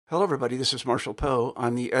Hello, everybody. This is Marshall Poe.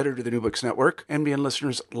 I'm the editor of the New Books Network. NBN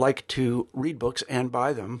listeners like to read books and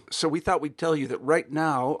buy them. So we thought we'd tell you that right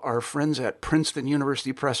now, our friends at Princeton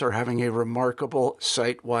University Press are having a remarkable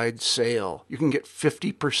site-wide sale. You can get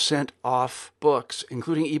 50% off books,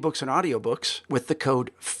 including ebooks and audiobooks, with the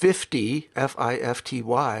code 50,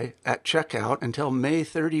 F-I-F-T-Y, at checkout until May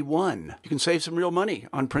 31. You can save some real money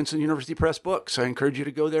on Princeton University Press books. I encourage you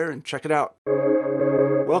to go there and check it out.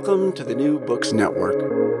 Welcome to the New Books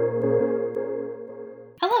Network.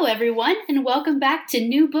 Hello, everyone, and welcome back to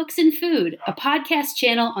New Books and Food, a podcast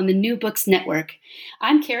channel on the New Books Network.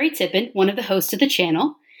 I'm Carrie Tippin, one of the hosts of the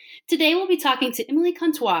channel. Today, we'll be talking to Emily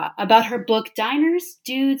Contois about her book, Diners,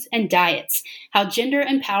 Dudes, and Diets, How Gender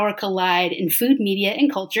and Power Collide in Food, Media,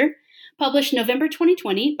 and Culture, published November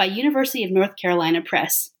 2020 by University of North Carolina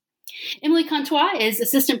Press. Emily Contois is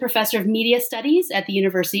Assistant Professor of Media Studies at the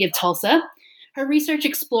University of Tulsa. Her research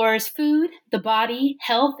explores food, the body,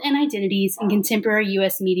 health, and identities in contemporary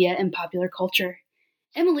U.S. media and popular culture.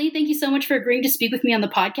 Emily, thank you so much for agreeing to speak with me on the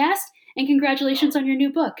podcast, and congratulations on your new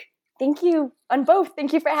book. Thank you on both.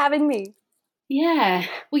 Thank you for having me. Yeah.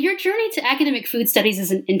 Well, your journey to academic food studies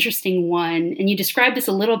is an interesting one, and you described this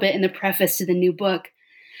a little bit in the preface to the new book.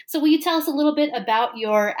 So will you tell us a little bit about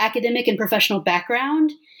your academic and professional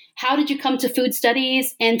background? How did you come to food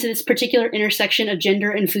studies and to this particular intersection of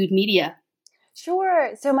gender and food media?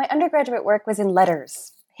 Sure. So my undergraduate work was in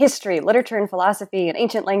letters, history, literature and philosophy, an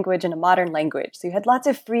ancient language and a modern language. So you had lots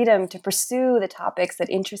of freedom to pursue the topics that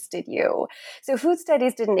interested you. So food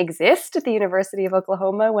studies didn't exist at the University of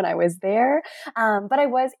Oklahoma when I was there, but I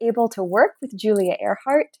was able to work with Julia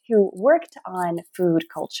Earhart, who worked on food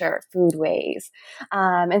culture, food ways.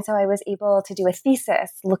 And so I was able to do a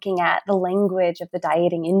thesis looking at the language of the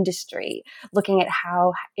dieting industry, looking at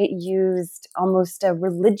how it used almost a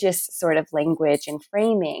religious sort of language and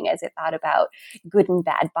framing as it thought about good and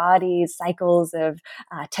bad bodies, cycles of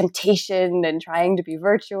temptation and trying to be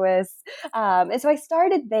virtuous. And so I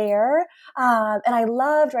started there, and I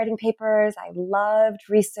loved writing papers. I loved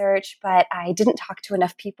research, but I didn't talk to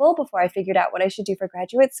enough people before I figured out what I should do for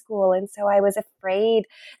graduate school. And so I was afraid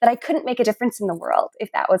that I couldn't make a difference in the world if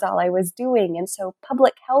that was all I was doing. And so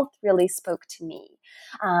public health really spoke to me.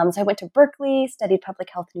 So I went to Berkeley, studied public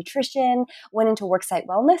health nutrition, went into worksite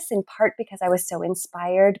wellness in part because I was so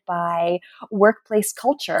inspired by workplace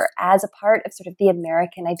culture as a part of sort of the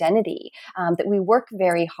American identity, that we work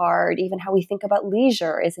very hard. Even how we think about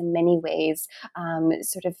leisure is in many ways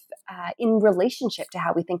in relationship to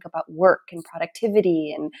how we think about work and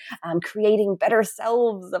productivity and creating better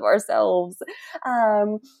selves of ourselves.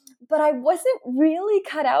 But I wasn't really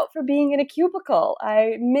cut out for being in a cubicle.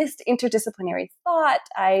 I missed interdisciplinary thought.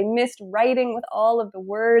 I missed writing with all of the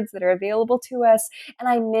words that are available to us. And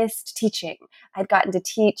I missed teaching. I'd gotten to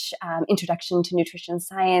teach Introduction to Nutrition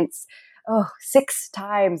Science 6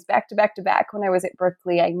 times back to back to back when I was at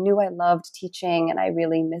Berkeley. I knew I loved teaching and I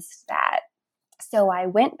really missed that. So I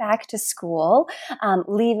went back to school,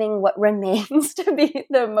 leaving what remains to be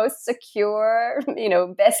the most secure,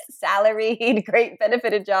 best salaried, great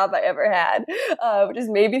benefited job I ever had, which is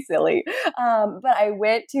maybe silly. But I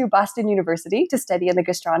went to Boston University to study in the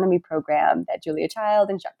gastronomy program that Julia Child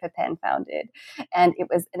and Jacques Pepin founded. And it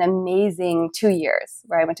was an amazing 2 years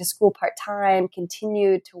where I went to school part-time,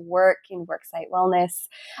 continued to work in worksite wellness,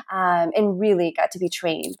 and really got to be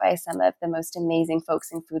trained by some of the most amazing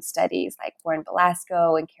folks in food studies like Warren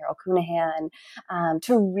Belasco and Carol Cunahan,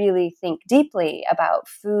 to really think deeply about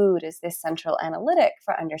food as this central analytic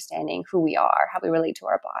for understanding who we are, how we relate to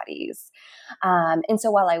our bodies. And so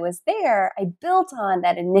while I was there, I built on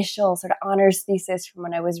that initial sort of honors thesis from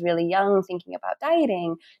when I was really young, thinking about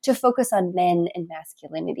dieting, to focus on men and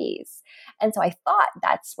masculinities. And so I thought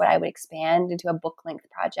that's what I would expand into a book-length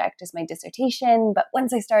project as my dissertation. But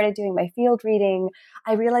once I started doing my field reading,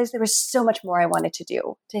 I realized there was so much more I wanted to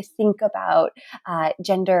do, to think about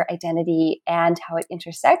gender identity and how it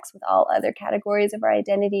intersects with all other categories of our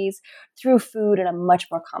identities through food in a much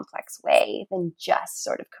more complex way than just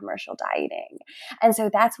sort of commercial dieting. And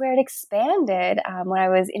so that's where it expanded when I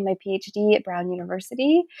was in my PhD at Brown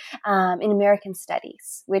University in American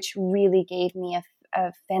Studies, which really gave me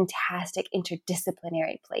a fantastic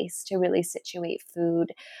interdisciplinary place to really situate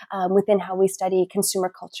food within how we study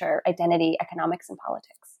consumer culture, identity, economics, and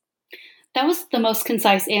politics. That was the most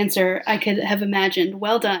concise answer I could have imagined.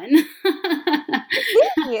 Well done.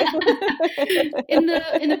 Thank you. In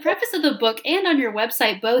the preface of the book and on your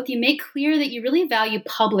website, both, you make clear that you really value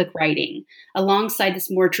public writing alongside this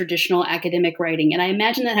more traditional academic writing. And I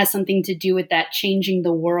imagine that has something to do with that changing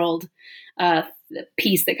the world the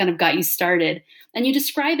piece that kind of got you started. And you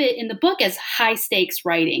describe it in the book as high stakes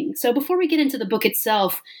writing. So before we get into the book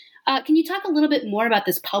itself, can you talk a little bit more about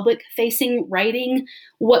this public facing writing?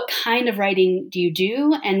 What kind of writing do you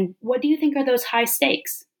do? And what do you think are those high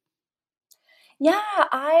stakes? Yeah,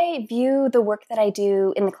 I view the work that I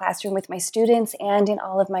do in the classroom with my students and in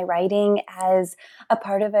all of my writing as a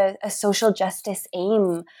part of a social justice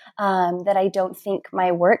aim, that I don't think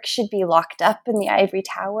my work should be locked up in the ivory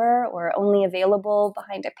tower or only available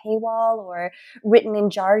behind a paywall or written in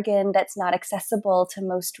jargon that's not accessible to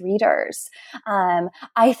most readers.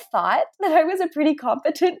 I thought that I was a pretty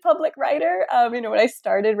competent public writer, when I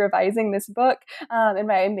started revising this book, and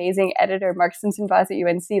my amazing editor, Mark Simpson-Voss at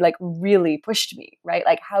UNC, really pushed me, right?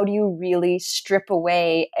 Like, how do you really strip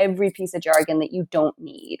away every piece of jargon that you don't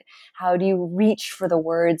need? How do you reach for the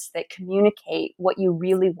words that communicate what you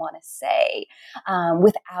really want to say,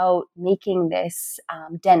 without making this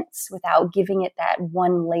dense, without giving it that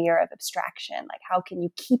one layer of abstraction? Like, how can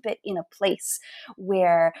you keep it in a place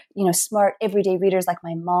where, smart everyday readers like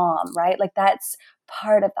my mom, right? Like, that's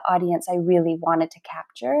part of the audience I really wanted to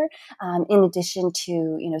capture, in addition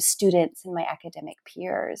to, students and my academic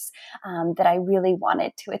peers, that I really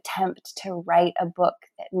wanted to attempt to write a book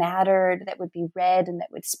that mattered, that would be read, and that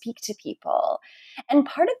would speak to people. And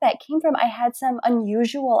part of that came from I had some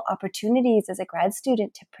unusual opportunities as a grad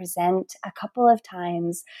student to present a couple of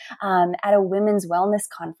times, at a women's wellness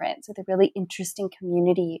conference with a really interesting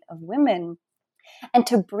community of women, and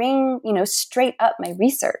to bring, straight up my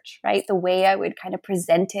research, right? The way I would kind of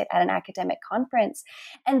present it at an academic conference.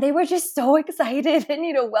 And they were just so excited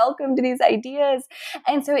and, welcomed these ideas.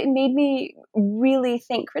 And so it made me really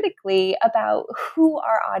think critically about who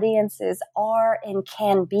our audiences are and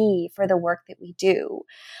can be for the work that we do.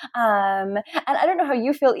 And I don't know how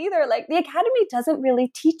you feel either. Like, the Academy doesn't really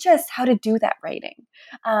teach us how to do that writing.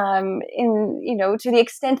 To the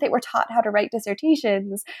extent that we're taught how to write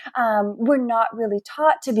dissertations, we're not really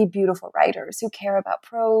taught to be beautiful writers who care about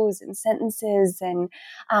prose and sentences. And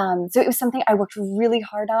so it was something I worked really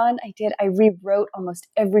hard on. I rewrote almost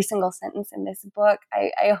every single sentence in this book.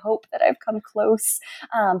 I hope that I've come close,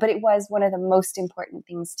 but it was one of the most important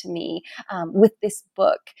things to me, with this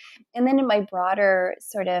book. And then in my broader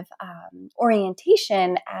sort of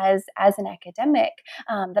orientation as an academic,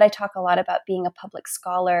 that I talk a lot about being a public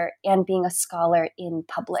scholar and being a scholar in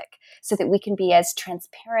public, so that we can be as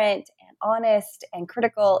transparent and honest and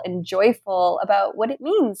critical and joyful about what it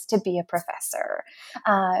means to be a professor.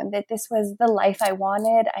 That this was the life I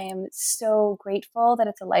wanted. I am so grateful that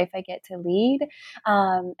it's a life I get to lead.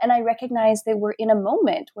 And I recognize that we're in a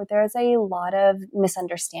moment where there's a lot of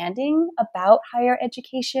misunderstanding about higher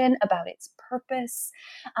education, about its purpose.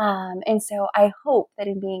 And so I hope that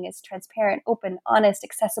in being as transparent, open, honest,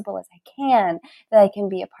 accessible as I can, that I can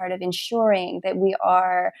be a part of ensuring that we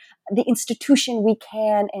are the institution we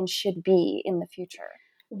can and should be in the future.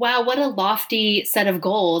 Wow, what a lofty set of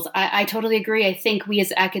goals. I totally agree. I think we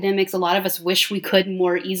as academics, a lot of us wish we could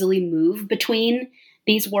more easily move between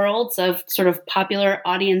these worlds of sort of popular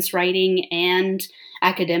audience writing and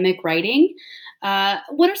academic writing.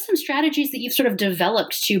 What are some strategies that you've sort of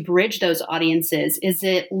developed to bridge those audiences? Is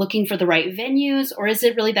it looking for the right venues, or is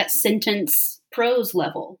it really that sentence prose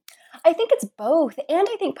level? I think it's both. And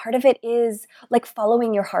I think part of it is like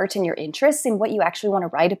following your heart and your interests in what you actually want to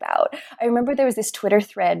write about. I remember there was this Twitter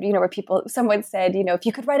thread, where someone said, if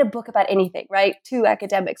you could write a book about anything, right, to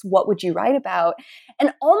academics, what would you write about?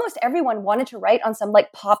 And almost everyone wanted to write on some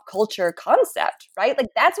like pop culture concept, right? Like,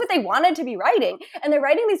 that's what they wanted to be writing. And they're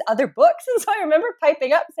writing these other books. And so I remember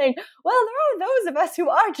piping up saying, well, there are those of us who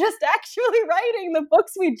are just actually writing the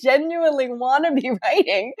books we genuinely want to be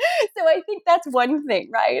writing. So I think that's one thing,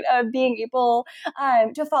 right? Being able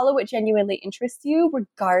to follow what genuinely interests you,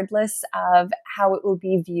 regardless of how it will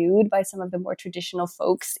be viewed by some of the more traditional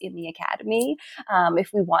folks in the academy.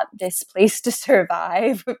 If we want this place to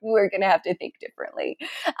survive, we're going to have to think differently.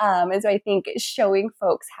 And so I think showing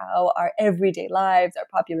folks how our everyday lives, our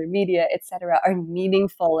popular media, etc., are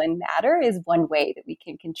meaningful and matter is one way that we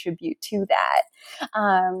can contribute to that.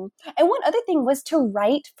 And one other thing was to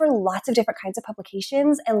write for lots of different kinds of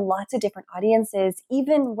publications and lots of different audiences,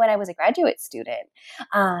 even when I was a graduate student.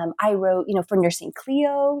 I wrote, for Nursing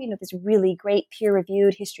Clio, this really great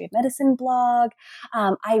peer-reviewed history of medicine blog.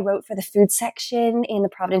 I wrote for the food section in the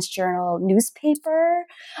Providence Journal newspaper.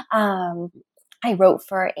 I wrote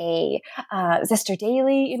for a Zester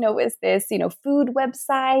Daily, was this, food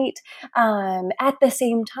website. At the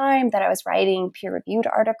same time that I was writing peer-reviewed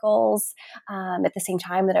articles, at the same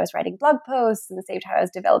time that I was writing blog posts, and the same time I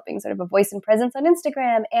was developing sort of a voice and presence on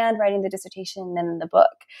Instagram and writing the dissertation and the book.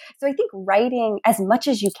 So I think writing as much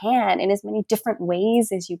as you can in as many different ways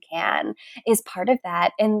as you can is part of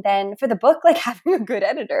that. And then for the book, like having a good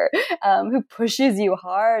editor who pushes you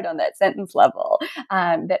hard on that sentence level,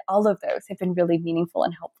 that all of those have been really meaningful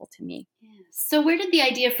and helpful to me. So where did the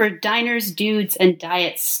idea for Diners, Dudes, and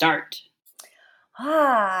Diets start?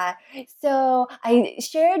 So I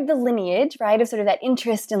shared the lineage, right, of sort of that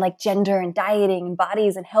interest in like gender and dieting and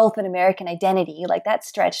bodies and health and American identity. Like that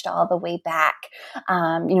stretched all the way back,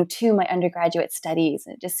 to my undergraduate studies,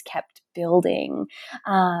 and it just kept building.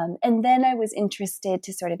 And then I was interested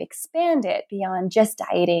to sort of expand it beyond just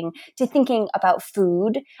dieting to thinking about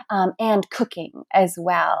food and cooking as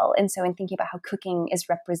well. And so in thinking about how cooking is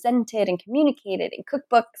represented and communicated in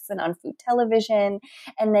cookbooks and on food television,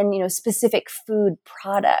 and then, specific food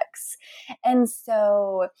products. And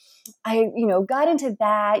so I, got into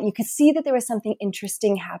that. You could see that there was something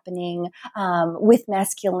interesting happening with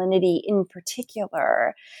masculinity in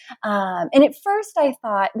particular. And at first I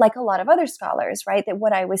thought, like a lot of other scholars, right, that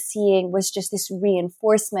what I was seeing was just this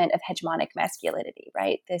reinforcement of hegemonic masculinity,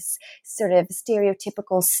 right? This sort of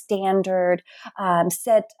stereotypical standard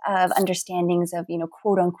set of understandings of,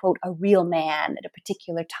 quote unquote, a real man at a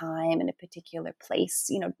particular time in a particular place,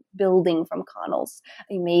 building from Connell's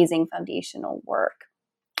amazing foundational work.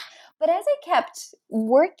 But as I kept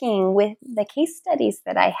working with the case studies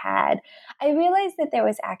that I had, I realized that there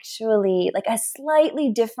was actually like a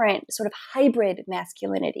slightly different sort of hybrid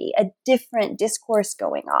masculinity, a different discourse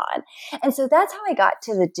going on. And so that's how I got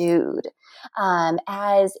to the dude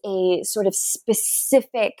as a sort of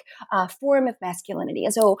specific form of masculinity.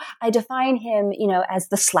 And so I define him, as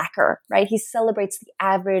the slacker, right? He celebrates the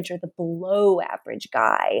average or the below average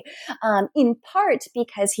guy, in part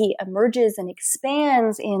because he emerges and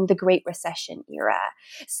expands in the Great Recession era.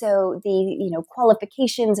 So the,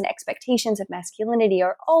 qualifications and expectations of masculinity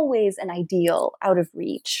are always an ideal out of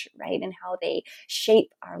reach, right? And how they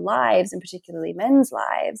shape our lives, and particularly men's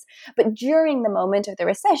lives. But during the moment of the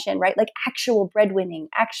recession, right, like actual breadwinning,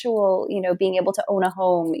 actual, being able to own a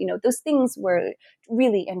home, those things were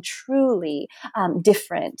really and truly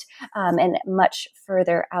different and much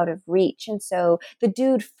further out of reach. And so the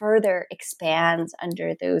dude further expands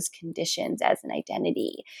under those conditions as an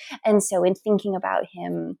identity. And so in thinking about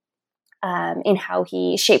him, in how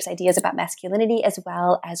he shapes ideas about masculinity as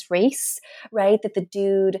well as race, right? That the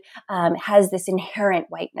dude has this inherent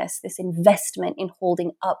whiteness, this investment in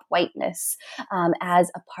holding up whiteness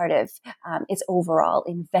as a part of its overall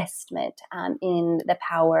investment in the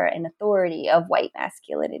power and authority of white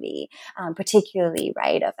masculinity, particularly,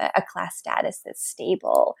 right, of a class status that's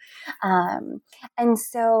stable. And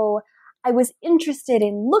so I was interested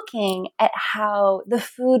in looking at how the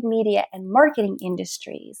food, media, and marketing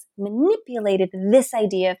industries manipulated this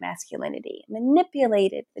idea of masculinity,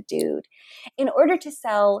 manipulated the dude in order to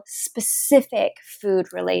sell specific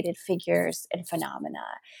food-related figures and phenomena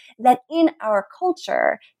that in our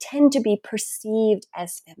culture tend to be perceived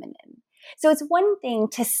as feminine. So it's one thing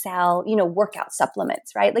to sell, workout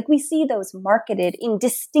supplements, right? Like we see those marketed in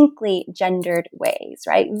distinctly gendered ways,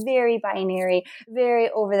 right? Very binary,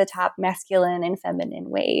 very over the top masculine and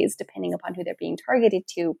feminine ways, depending upon who they're being targeted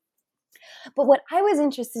to. But what I was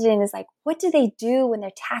interested in is like, what do they do when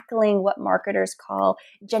they're tackling what marketers call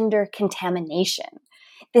gender contamination?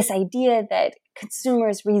 This idea that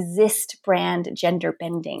consumers resist brand gender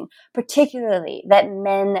bending, particularly that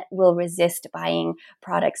men will resist buying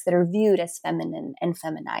products that are viewed as feminine and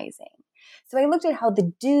feminizing. So I looked at how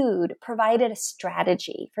the dude provided a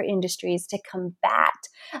strategy for industries to combat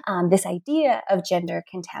this idea of gender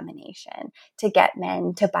contamination, to get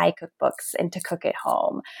men to buy cookbooks and to cook at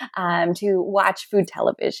home, to watch food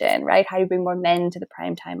television, right? How do you bring more men to the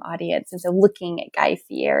primetime audience? And so looking at Guy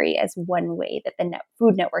Fieri as one way that the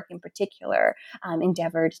Food Network in particular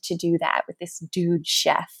endeavored to do that with this dude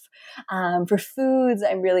chef. For foods,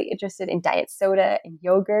 I'm really interested in diet soda and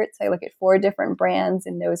yogurt. So I look at 4 different brands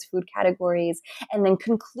in those food categories and then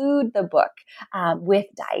conclude the book with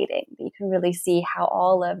dieting. You can really see how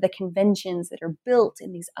all of the conventions that are built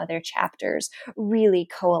in these other chapters really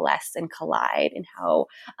coalesce and collide, and how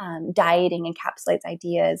dieting encapsulates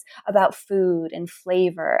ideas about food and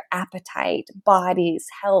flavor, appetite, bodies,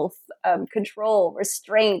 health, control,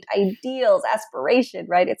 restraint, ideals, aspiration,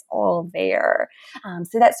 right? It's all there.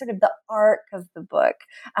 So that's sort of the arc of the book,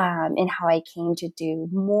 and how I came to do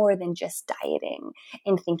more than just dieting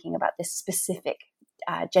in thinking about this specific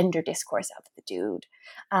gender discourse of the dude.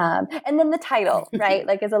 And then the title, right,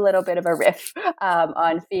 like is a little bit of a riff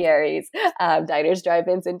on Fiery's Diners,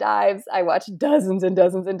 Drive-Ins, and Dives. I watched dozens and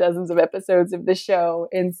dozens and dozens of episodes of the show.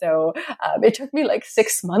 And so it took me like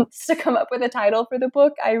 6 months to come up with a title for the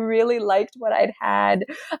book. I really liked what I'd had.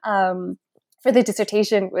 For the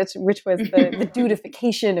dissertation, which was the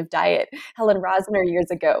dudification of diet. Helen Rosner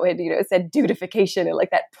years ago had, said dudification, and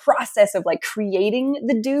like that process of like creating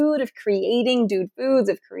the dude, of creating dude foods,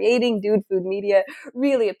 of creating dude food media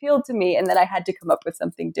really appealed to me. And then I had to come up with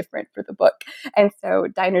something different for the book. And so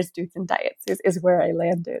Diners, Dudes, and Diets is where I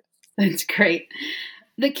landed. That's great.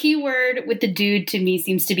 The key word with the dude to me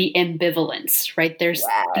seems to be ambivalence, right? There's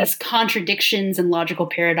these contradictions and logical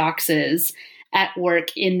paradoxes at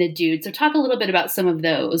work in the dude. So talk a little bit about some of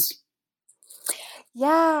those.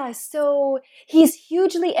 Yeah, so he's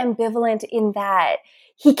hugely ambivalent in that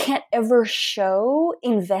he can't ever show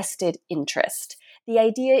invested interest. The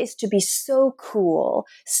idea is to be so cool,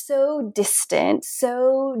 so distant,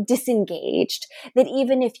 so disengaged that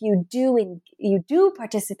even if you do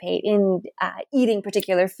participate in eating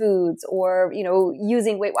particular foods, or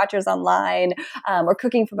using Weight Watchers online, or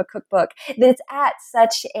cooking from a cookbook, that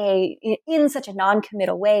it's in such a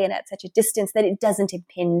non-committal way and at such a distance that it doesn't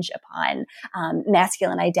impinge upon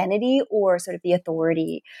masculine identity or sort of the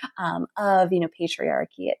authority of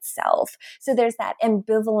patriarchy itself. So there's that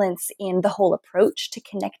ambivalence in the whole approach to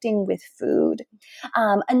connecting with food.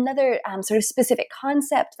 Another sort of specific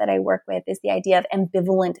concept that I work with is the idea of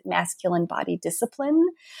ambivalent masculine body discipline,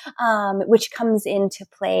 which comes into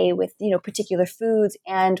play with particular foods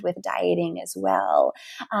and with dieting as well,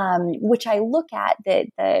 which I look at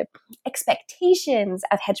the expectations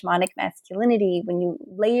of hegemonic masculinity when you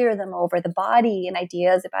layer them over the body and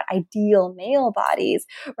ideas about ideal male bodies,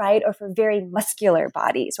 right, or for very muscular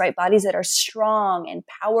bodies, right, bodies that are strong and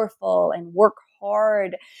powerful and work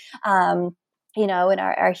hard, and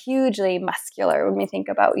are hugely muscular when we think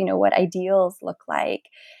about, what ideals look like.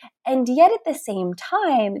 And yet at the same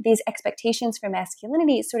time, these expectations for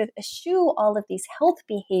masculinity sort of eschew all of these health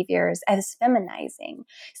behaviors as feminizing.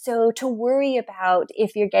 So to worry about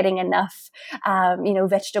if you're getting enough,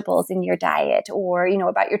 vegetables in your diet, or,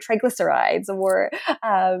 about your triglycerides, or,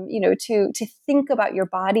 to think about your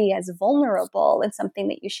body as vulnerable and something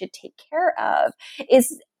that you should take care of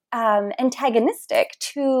is antagonistic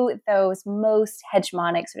to those most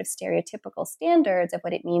hegemonic sort of stereotypical standards of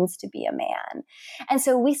what it means to be a man. And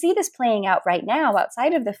so we see this playing out right now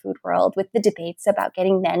outside of the food world with the debates about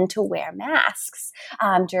getting men to wear masks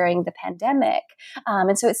during the pandemic.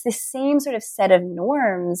 And so it's this same sort of set of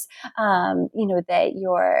norms,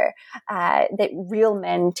 that real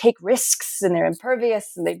men take risks and they're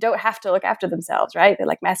impervious and they don't have to look after themselves, right? They're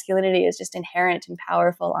like masculinity is just inherent and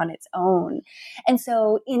powerful on its own. And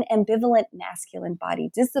so in ambivalent masculine body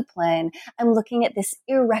discipline, I'm looking at this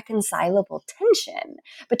irreconcilable tension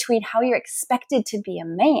between how you're expected to be a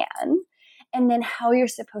man and then how you're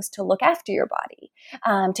supposed to look after your body,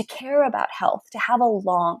 to care about health, to have a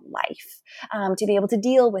long life, to be able to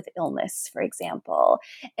deal with illness, for example.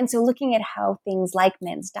 And so looking at how things like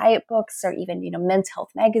men's diet books or even, Men's Health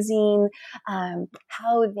magazine,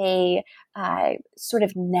 how they sort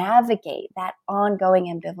of navigate that ongoing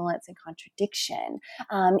ambivalence and contradiction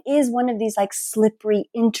is one of these like slippery,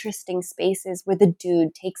 interesting spaces where the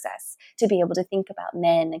dude takes us to be able to think about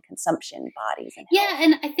men and consumption, bodies, and health. Yeah,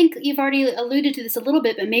 and I think you've already alluded to this a little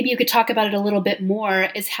bit, but maybe you could talk about it a little bit more,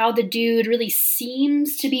 is how the dude really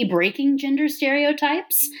seems to be breaking gender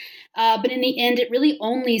stereotypes, but in the end, it really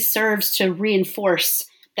only serves to reinforce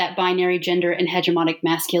that binary gender and hegemonic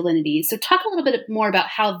masculinity. So talk a little bit more about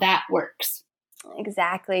how that works.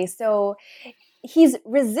 Exactly. So he's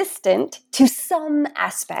resistant to some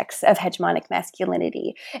aspects of hegemonic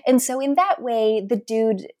masculinity. And so in that way, the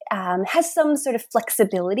dude has some sort of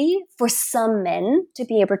flexibility for some men to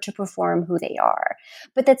be able to perform who they are.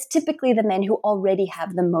 But that's typically the men who already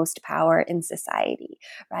have the most power in society,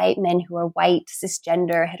 right? Men who are white,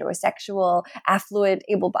 cisgender, heterosexual, affluent,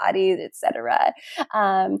 able-bodied, etc.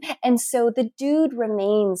 And so the dude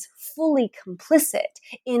remains fully complicit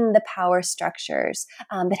in the power structures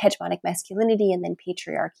that hegemonic masculinity and then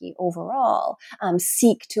patriarchy overall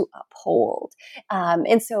seek to uphold.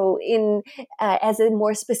 And so as a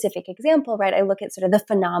more specific example, right, I look at sort of the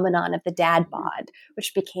phenomenon of the dad bod,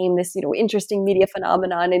 which became this, interesting media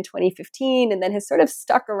phenomenon in 2015 and then has sort of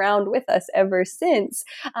stuck around with us ever since.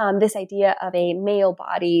 This idea of a male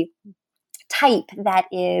body type that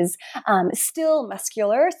is still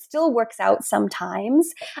muscular, still works out sometimes,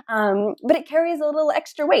 but it carries a little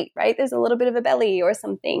extra weight, right? There's a little bit of a belly or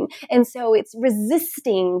something. And so it's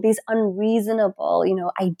resisting these unreasonable,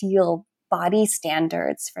 ideal body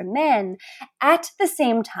standards for men at the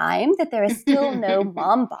same time that there is still no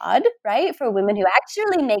mom bod, right, for women who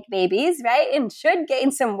actually make babies, right, and should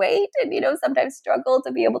gain some weight and, sometimes struggle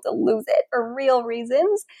to be able to lose it for real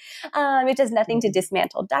reasons. It does nothing to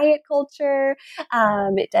dismantle diet culture.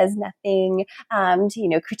 It does nothing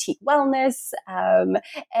to, critique wellness.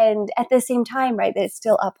 And at the same time, right, that it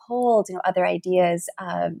still upholds, other ideas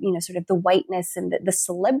of, sort of the whiteness and the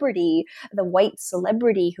celebrity, the white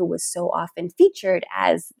celebrity who was so often featured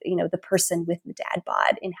as, the person with the dad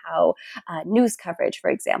bod in how news coverage, for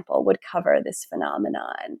example, would cover this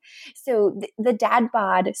phenomenon. So the dad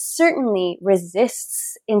bod certainly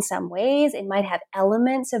resists in some ways. It might have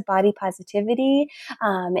elements of body positivity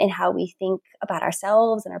in how we think about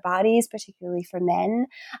ourselves and our bodies, particularly for men,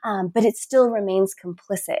 but it still remains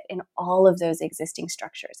complicit in all of those existing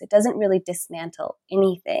structures. It doesn't really dismantle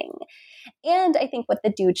anything. And I think what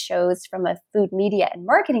the dude shows from a food media and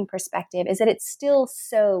marketing perspective is that it's still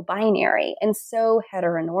so binary and so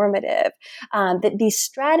heteronormative that these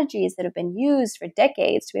strategies that have been used for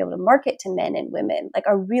decades to be able to market to men and women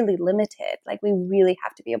are really limited. We really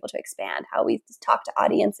have to be able to expand how we talk to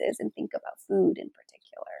audiences and think about food in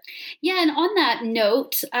particular. Yeah, and on that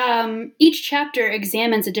note, each chapter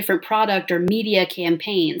examines a different product or media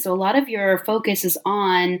campaign. So a lot of your focus is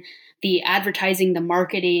on the advertising, the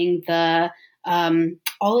marketing, I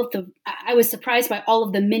was surprised by all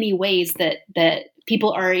of the many ways that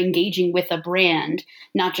people are engaging with a brand,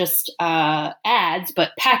 not just ads,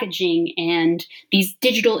 but packaging and these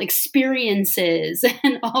digital experiences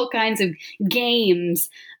and all kinds of games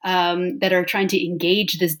that are trying to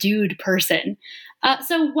engage this dude person.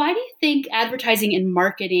 So why do you think advertising and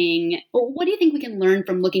marketing, what do you think we can learn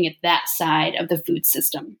from looking at that side of the food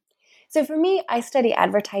system? So for me, I study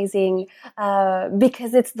advertising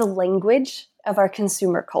because it's the language of our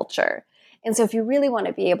consumer culture. And so if you really want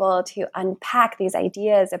to be able to unpack these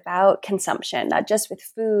ideas about consumption, not just with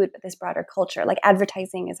food, but this broader culture,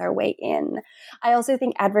 advertising is our way in. I also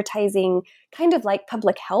think advertising, kind of like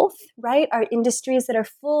public health, right, are industries that are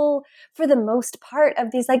full, for the most part, of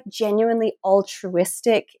these genuinely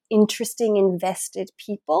altruistic, interesting, invested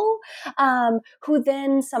people who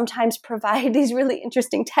then sometimes provide these really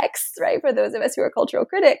interesting texts, right, for those of us who are cultural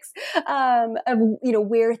critics of,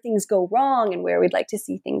 where things go wrong and where we'd like to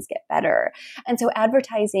see things get better. And so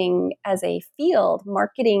advertising as a field,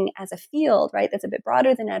 marketing as a field, right, that's a bit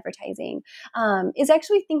broader than advertising, is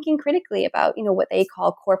actually thinking critically about, what they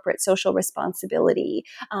call corporate social responsibility,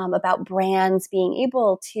 about brands being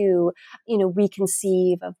able to,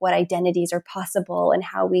 reconceive of what identities are possible and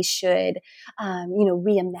how we should,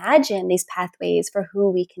 reimagine these pathways for who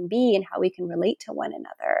we can be and how we can relate to one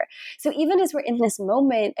another. So even as we're in this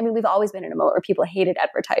moment, we've always been in a moment where people hated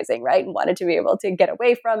advertising, right, and wanted to be able to get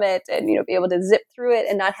away from it and, be able to zip through it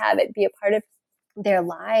and not have it be a part of their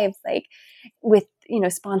lives, with,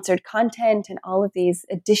 sponsored content and all of these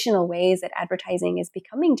additional ways that advertising is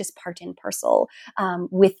becoming just part and parcel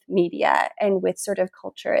with media and with sort of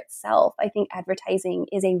culture itself. I think advertising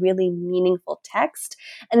is a really meaningful text,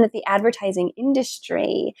 and that the advertising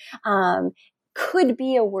industry could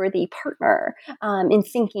be a worthy partner in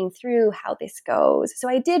thinking through how this goes. So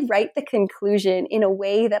I did write the conclusion in a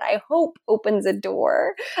way that I hope opens a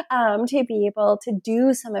door to be able to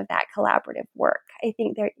do some of that collaborative work. I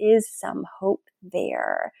think there is some hope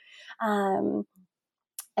there. And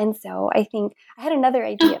so I think I had another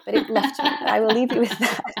idea, but it left me. But I will leave you with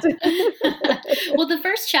that. Well, the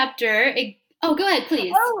first chapter... Oh, go ahead,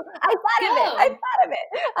 please. Oh, I thought of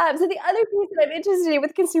it. So the other piece that I'm interested in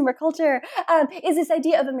with consumer culture is this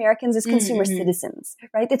idea of Americans as consumer citizens,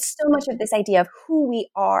 right? That's so much of this idea of who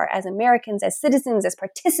we are as Americans, as citizens, as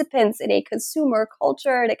participants in a consumer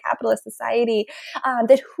culture, in a capitalist society,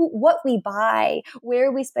 that what we buy,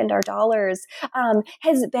 where we spend our dollars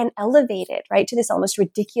has been elevated, right, to this almost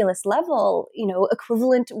ridiculous level,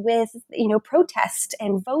 equivalent with, protest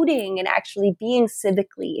and voting and actually being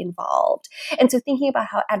civically involved. And so thinking about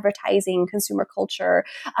how advertising, consumer culture,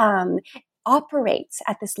 operates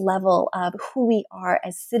at this level of who we are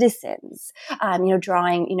as citizens,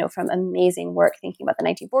 drawing, from amazing work, thinking about the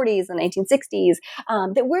 1940s and 1960s,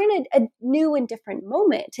 that we're in a new and different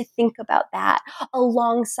moment to think about that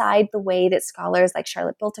alongside the way that scholars like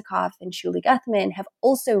Charlotte Biltokoff and Shuli Guthman have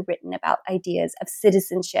also written about ideas of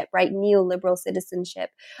citizenship, right? Neoliberal citizenship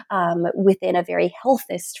within a very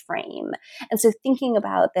healthist frame. And so thinking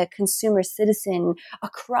about the consumer citizen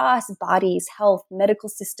across bodies, health, medical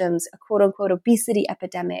systems, a quote unquote obesity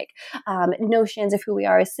epidemic, notions of who we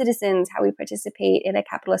are as citizens, how we participate in a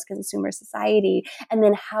capitalist consumer society, and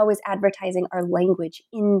then how is advertising our language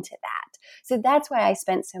into that. So that's why I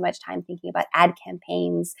spent so much time thinking about ad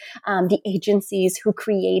campaigns, the agencies who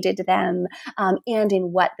created them, and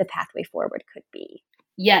in what the pathway forward could be.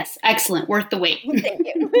 Yes, excellent. Worth the wait. Thank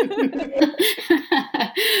you.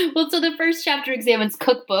 Well, so the first chapter examines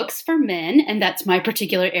cookbooks for men, and that's my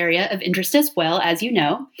particular area of interest as well, as you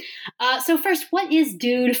know. So first, what is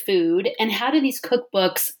dude food, and how do these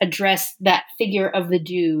cookbooks address that figure of the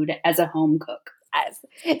dude as a home cook?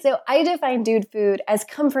 Yes. So I define dude food as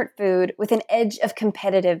comfort food with an edge of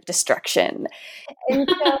competitive destruction. And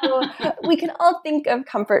so we can all think of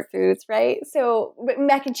comfort foods, right? So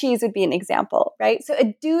mac and cheese would be an example, right? So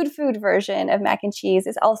a dude food version of mac and cheese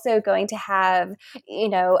is also going to have,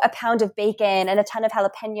 a pound of bacon and a ton of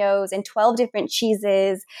jalapenos and 12 different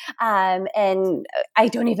cheeses. And I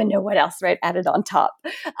don't even know what else, right, added on top.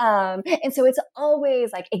 And so it's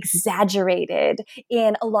always like exaggerated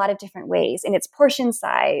in a lot of different ways, in its portion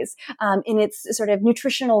size, in its sort of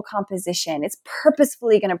nutritional composition. It's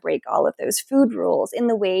purposefully going to break all of those food rules in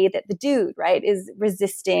the way that the dude, right, is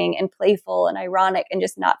resisting and playful and ironic and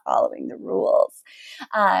just not following the rules.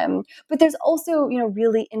 But there's also,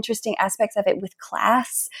 really interesting aspects of it with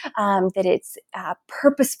class, that it's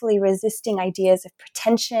purposefully resisting ideas of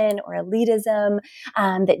pretension or elitism,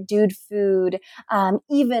 that dude food,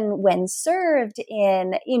 even when served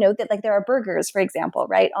in, that like there are burgers, for example,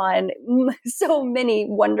 right, on so many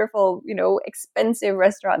wonderful, expensive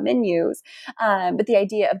restaurant menus. But the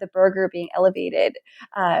idea of the burger being elevated,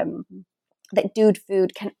 that dude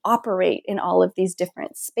food can operate in all of these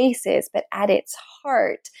different spaces, but at its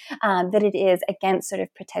heart, that it is against sort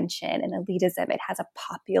of pretension and elitism. It has a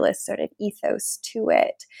populist sort of ethos to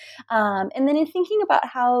it. And then in thinking about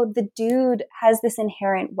how the dude has this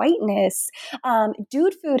inherent whiteness,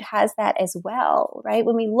 dude food has that as well, right?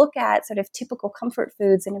 When we look at sort of typical comfort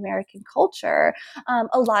foods in American culture,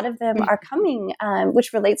 a lot of them are coming,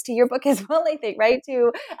 which relates to your book as well, I think, right?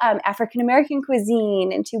 To African-American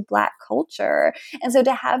cuisine and to Black culture. And so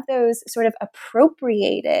to have those sort of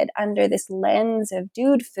appropriated under this lens of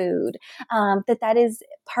dude food, that is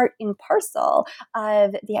part and parcel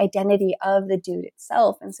of the identity of the dude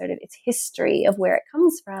itself and sort of its history of where it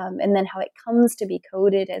comes from, and then how it comes to be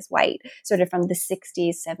coded as white sort of from the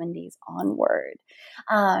 60s, 70s onward.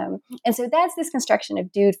 And so that's this construction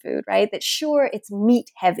of dude food, right? That sure, it's meat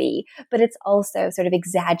heavy, but it's also sort of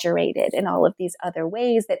exaggerated in all of these other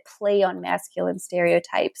ways that play on masculine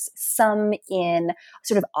stereotypes, some in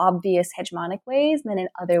sort of obvious hegemonic ways, and then in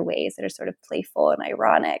other ways that are sort of playful and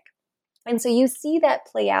ironic. And so you see that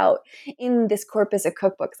play out in this corpus of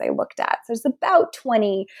cookbooks I looked at. So there's about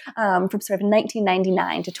 20 from sort of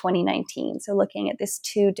 1999 to 2019. So looking at this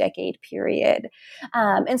 2-decade period.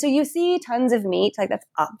 And so you see tons of meat, like that's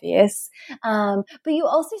obvious. But you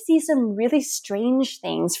also see some really strange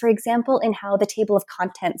things, for example, in how the table of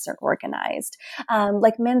contents are organized.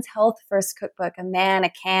 Like Men's Health first cookbook, A Man,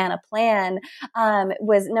 a Can, a Plan,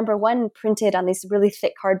 was number one printed on these really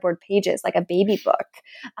thick cardboard pages, like a baby book.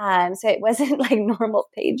 So it wasn't like normal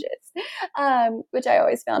pages, which I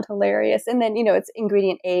always found hilarious. And then, it's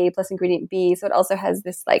ingredient A plus ingredient B. So it also has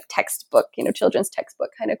this like textbook, children's textbook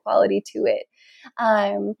kind of quality to it.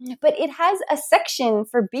 But it has a section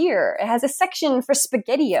for beer. It has a section for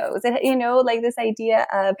SpaghettiOs. Like this idea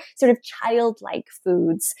of sort of childlike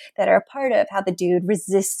foods that are a part of how the dude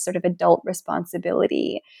resists sort of adult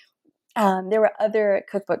responsibility. There were other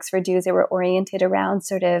cookbooks for dudes that were oriented around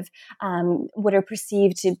sort of what are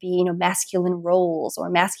perceived to be, masculine roles or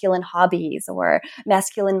masculine hobbies or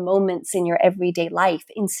masculine moments in your everyday life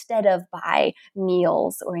instead of by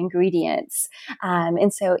meals or ingredients.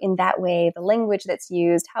 And so in that way, the language that's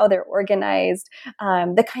used, how they're organized,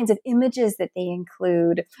 the kinds of images that they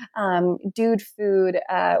include, Dude Food,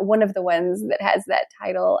 one of the ones that has that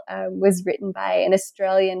title was written by an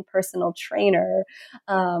Australian personal trainer.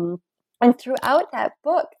 And throughout that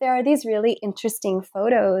book, there are these really interesting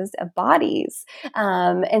photos of bodies.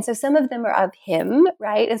 And so some of them are of him,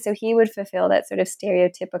 right? And so he would fulfill that sort of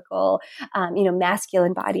stereotypical,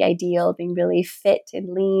 masculine body ideal, being really fit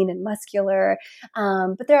and lean and muscular.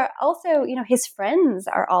 But there are also, his friends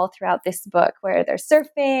are all throughout this book where they're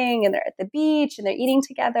surfing and they're at the beach and they're eating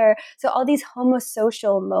together. So all these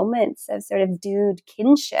homosocial moments of sort of dude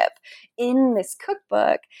kinship in this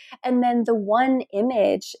cookbook. And then the one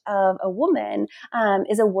image of a woman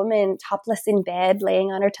is a woman topless in bed,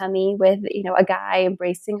 laying on her tummy with, a guy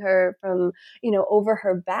embracing her from, over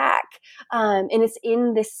her back. And it's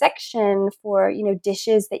in this section for,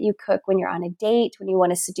 dishes that you cook when you're on a date, when you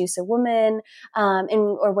want to seduce a woman,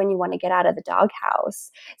 or when you want to get out of the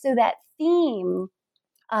doghouse. So that theme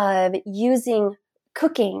of using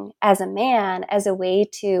cooking as a man as a way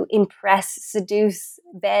to impress, seduce,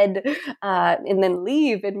 bed, and then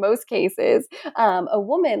leave in most cases, a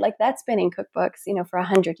woman, like that's been in cookbooks, for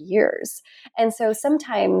 100 years. And so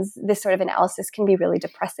sometimes this sort of analysis can be really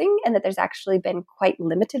depressing, and that there's actually been quite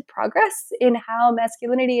limited progress in how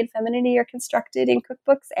masculinity and femininity are constructed in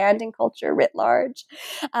cookbooks and in culture writ large.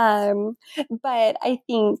 But I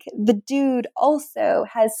think the dude also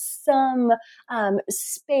has some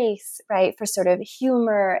space, right, for sort of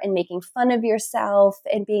humor and making fun of yourself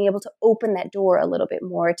and being able to open that door a little bit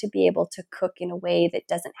more to be able to cook in a way that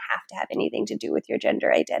doesn't have to have anything to do with your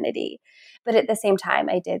gender identity. But at the same time,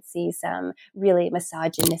 I did see some really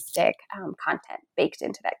misogynistic content baked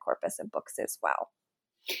into that corpus of books as well.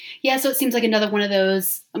 Yeah, so it seems like another one of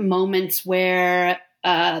those moments where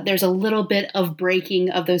there's a little bit of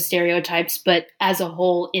breaking of those stereotypes, but as a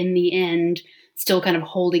whole, in the end, still kind of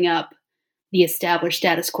holding up the established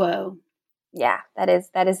status quo. Yeah, that is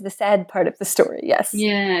the sad part of the story. Yes.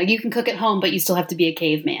 Yeah, you can cook at home, but you still have to be a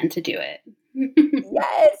caveman to do it.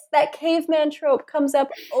 Yes, that caveman trope comes up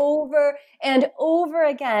over and over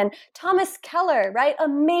again. Thomas Keller, right?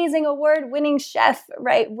 Amazing award-winning chef,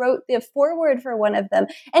 right? Wrote the foreword for one of them.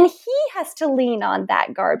 And he has to lean on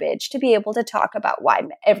that garbage to be able to talk about why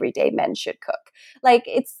everyday men should cook. Like,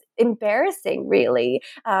 it's embarrassing, really,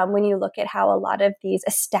 when you look at how a lot of these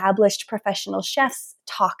established professional chefs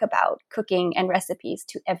talk about cooking and recipes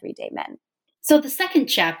to everyday men. So the second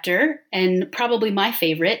chapter, and probably my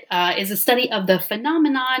favorite, is a study of the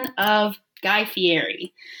phenomenon of Guy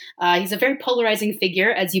Fieri. He's a very polarizing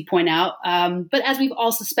figure, as you point out, but as we've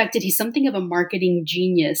all suspected, he's something of a marketing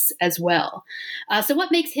genius as well. So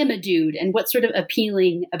what makes him a dude, and what's sort of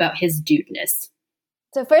appealing about his dudeness?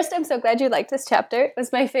 So first, I'm so glad you liked this chapter. It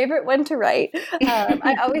was my favorite one to write.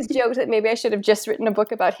 I always joked that maybe I should have just written a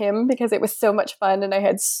book about him because it was so much fun and I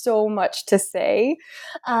had so much to say.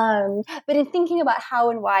 But in thinking about how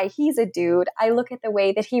and why he's a dude, I look at the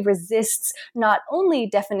way that he resists not only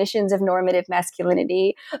definitions of normative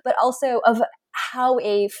masculinity, but also of how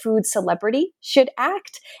a food celebrity should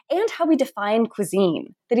act and how we define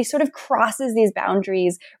cuisine, that he sort of crosses these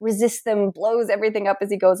boundaries, resists them, blows everything up as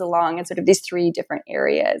he goes along in sort of these three different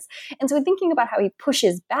areas. And so in thinking about how he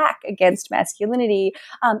pushes back against masculinity,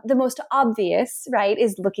 the most obvious, right,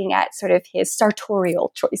 is looking at sort of his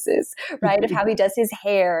sartorial choices, right, of how he does his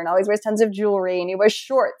hair and always wears tons of jewelry and he wears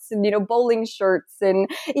shorts and, bowling shirts, and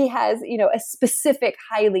he has, a specific,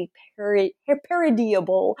 highly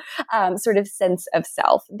parodiable sort of sense of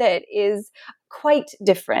self that is quite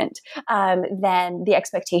different than the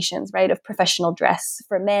expectations, right, of professional dress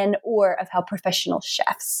for men or of how professional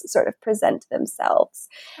chefs sort of present themselves.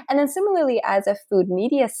 And then similarly, as a food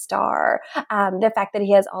media star, the fact that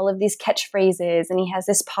he has all of these catchphrases and he has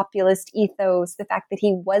this populist ethos, the fact that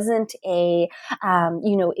he wasn't a,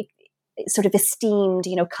 sort of esteemed,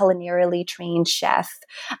 culinarily trained chef,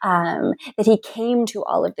 that he came to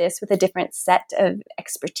all of this with a different set of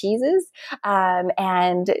expertises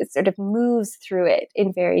and sort of moves through it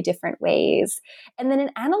in very different ways. And then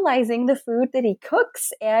in analyzing the food that he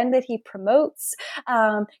cooks and that he promotes,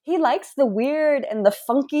 he likes the weird and the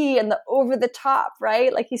funky and the over the top,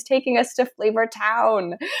 right? Like he's taking us to Flavor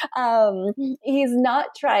Town. He's not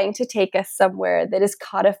trying to take us somewhere that is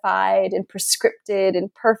codified and prescripted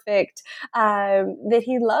and perfect. That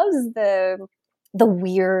he loves the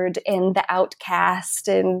weird and the outcast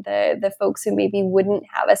and the folks who maybe wouldn't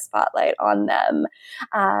have a spotlight on them.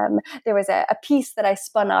 There was a piece that I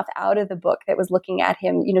spun off out of the book that was looking at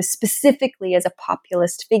him, specifically as a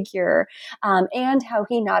populist figure, and how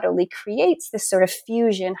he not only creates this sort of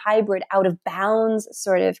fusion, hybrid, out of bounds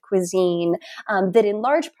sort of cuisine that in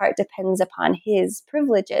large part depends upon his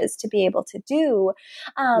privileges to be able to do,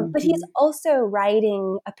 but he's also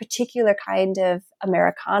writing a particular kind of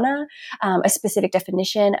Americana, a specific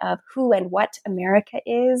definition of who and what America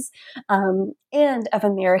is, and of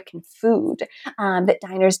American food that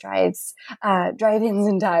diners, drive-ins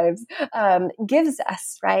and dives gives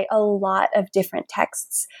us, right, a lot of different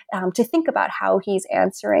texts to think about how he's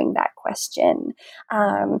answering that question.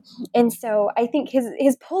 And so I think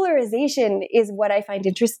his polarization is what I find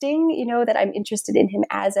interesting, that I'm interested in him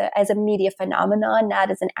as a media phenomenon,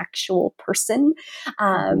 not as an actual person.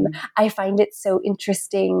 I find it so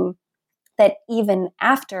interesting that even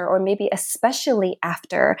after, or maybe especially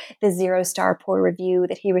after, the 0-star poor review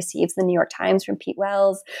that he receives in the New York Times from Pete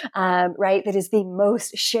Wells, right? That is the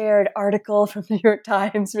most shared article from the New York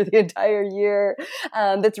Times for the entire year,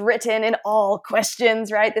 that's written in all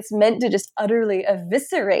questions, right? That's meant to just utterly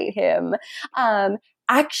eviscerate him.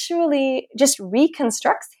 Actually just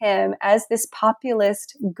reconstructs him as this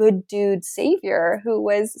populist good dude savior who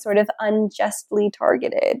was sort of unjustly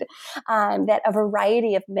targeted. That a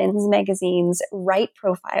variety of men's magazines write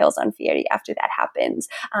profiles on Fieri after that happens,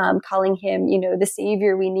 calling him, the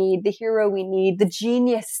savior we need, the hero we need, the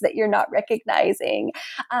genius that you're not recognizing,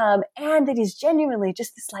 and that he's genuinely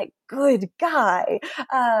just this like good guy.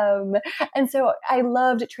 And so I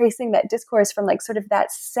loved tracing that discourse from like sort of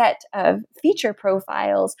that set of feature profiles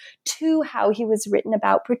to how he was written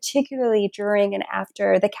about, particularly during and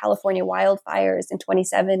after the California wildfires in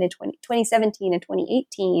 2017 and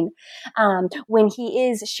 2018, when he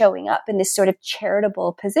is showing up in this sort of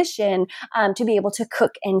charitable position to be able to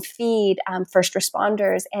cook and feed first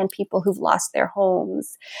responders and people who've lost their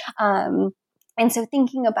homes. And so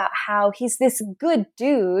thinking about how he's this good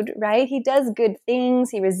dude, right? He does good things.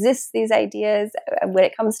 He resists these ideas when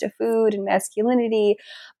it comes to food and masculinity,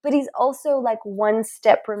 but he's also like one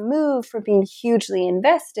step removed from being hugely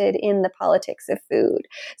invested in the politics of food.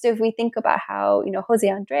 So if we think about how, Jose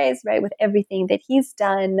Andres, right, with everything that he's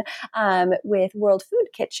done with World Food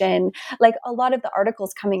Kitchen, like a lot of the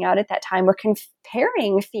articles coming out at that time were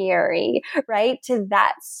comparing Fieri, right, to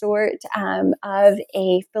that sort of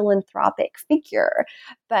a philanthropic figure.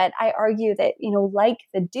 But I argue that, like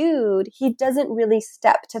the dude, he doesn't really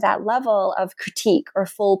step to that level of critique or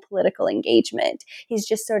full political engagement. He's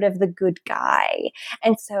just sort of the good guy.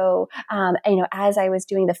 And so, as I was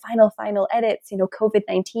doing the final edits,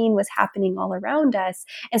 COVID-19 was happening all around us.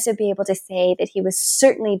 And so be able to say that he was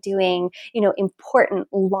certainly doing, important,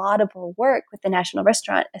 laudable work with the National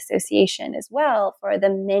Restaurant Association as well for the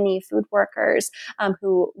many food workers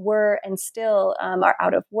who were and still are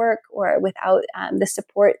out of work or without the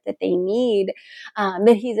support that they need,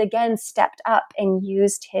 that he's again stepped up and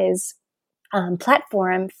used his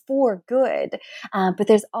platform for good. But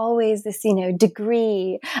there's always this,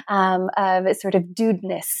 degree of sort of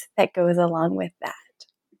dudeness that goes along with that.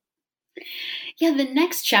 Yeah, the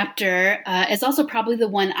next chapter is also probably the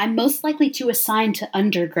one I'm most likely to assign to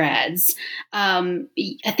undergrads. I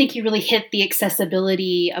think you really hit the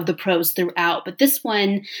accessibility of the prose throughout, but this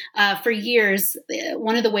one, for years,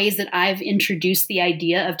 one of the ways that I've introduced the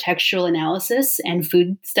idea of textual analysis and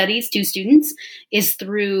food studies to students is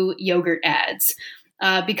through yogurt ads.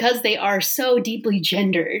 Because they are so deeply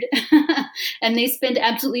gendered and they spend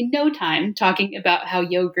absolutely no time talking about how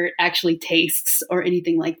yogurt actually tastes or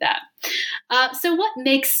anything like that. So what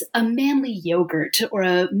makes a manly yogurt or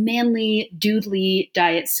a manly doodly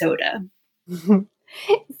diet soda?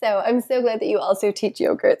 So I'm so glad that you also teach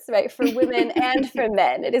yogurts, right, for women and for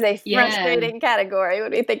men. It is a frustrating category when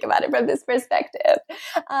we think about it from this perspective.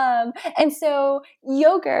 And so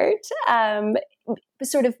yogurt,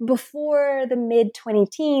 sort of before the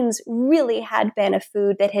mid-2010s, really had been a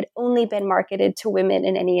food that had only been marketed to women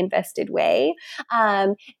in any invested way,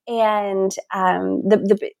 and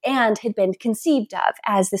had been conceived of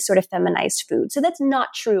as this sort of feminized food. So that's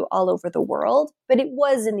not true all over the world, but it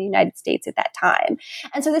was in the United States at that time.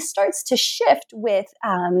 And so this starts to shift with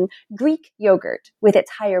Greek yogurt, with its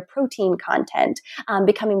higher protein content,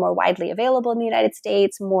 becoming more widely available in the United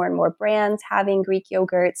States, more and more brands having Greek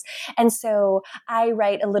yogurts. And so I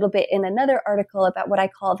write a little bit in another article about what I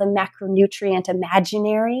call the macronutrient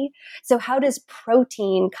imaginary. So how does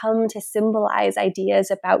protein come to symbolize ideas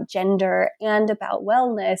about gender and about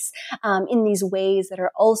wellness in these ways that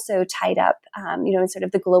are also tied up, in sort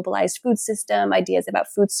of the globalized food system, ideas about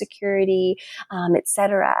food security, et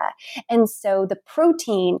cetera. And so the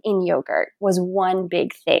protein in yogurt was one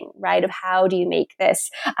big thing, right, of how do you make this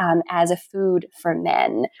as a food for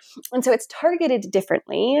men. And so it's targeted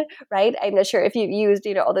differently, right? I'm not sure if you've used,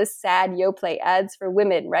 all those sad Yoplait ads for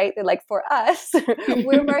women, right? They're like, for us,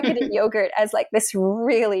 we're marketing yogurt as like this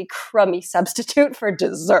really crummy substitute for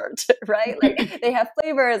dessert, right? Like they have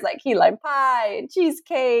flavors like key lime pie and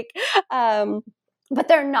cheesecake. But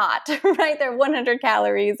they're not, right? They're 100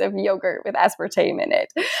 calories of yogurt with aspartame in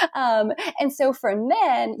it. And so for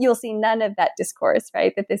men, you'll see none of that discourse,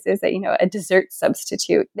 right? That this is a dessert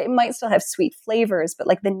substitute. They might still have sweet flavors, but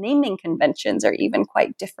like the naming conventions are even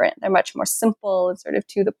quite different. They're much more simple and sort of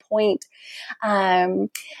to the point. And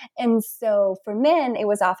so for men, it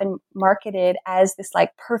was often marketed as this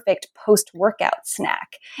like perfect post-workout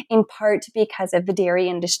snack, in part because of the dairy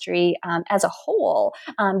industry as a whole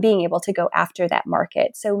being able to go after that market.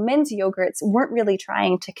 market. So men's yogurts weren't really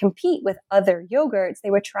trying to compete with other yogurts.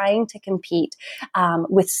 They were trying to compete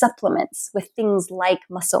with supplements, with things like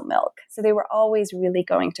muscle milk. So they were always really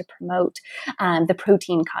going to promote the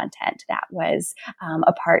protein content that was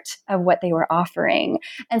a part of what they were offering.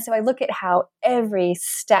 And so I look at how every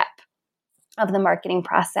step of the marketing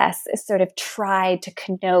process is sort of tried to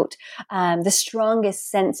connote the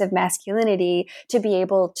strongest sense of masculinity to be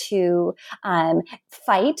able to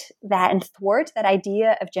fight that and thwart that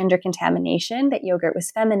idea of gender contamination, that yogurt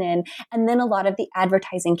was feminine. And then a lot of the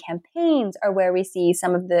advertising campaigns are where we see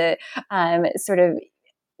some of the sort of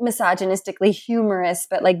misogynistically humorous,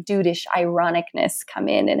 but like dudeish ironicness come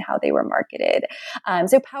in and how they were marketed.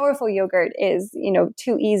 So Powerful Yogurt is,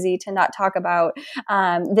 too easy to not talk about.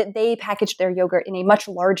 That they packaged their yogurt in a much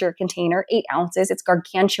larger container, 8 ounces. It's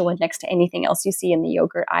gargantuan next to anything else you see in the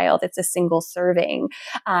yogurt aisle. That's a single serving.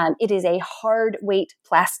 It is a hard weight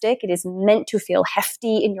plastic. It is meant to feel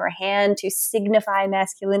hefty in your hand to signify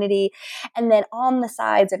masculinity. And then on the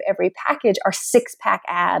sides of every package are 6-pack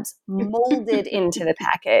abs molded into the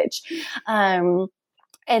package.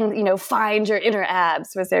 And find your inner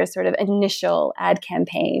abs was their sort of initial ad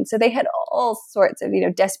campaign. So they had all sorts of,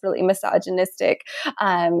 desperately misogynistic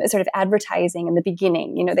sort of advertising in the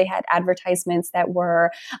beginning. They had advertisements that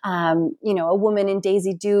were, a woman in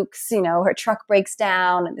Daisy Dukes, her truck breaks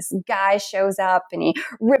down and this guy shows up and he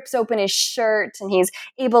rips open his shirt and he's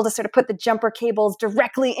able to sort of put the jumper cables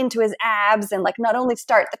directly into his abs and like not only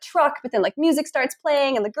start the truck, but then like music starts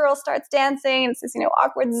playing and the girl starts dancing and it's this,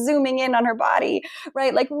 awkward zooming in on her body,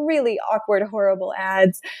 right? Like really awkward, horrible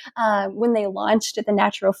ads. When they launched at the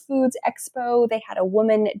Natural Foods Expo, they had a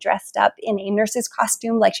woman dressed up in a nurse's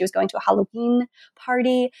costume like she was going to a Halloween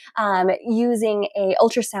party, using a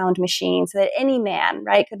ultrasound machine so that any man,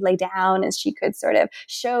 right, could lay down and she could sort of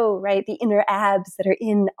show, right, the inner abs that are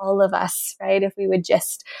in all of us, right, if we would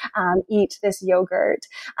just eat this yogurt.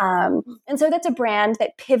 And so that's a brand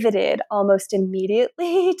that pivoted almost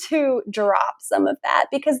immediately to drop some of that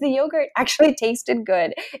because the yogurt actually tasted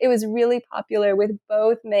good. It was really popular with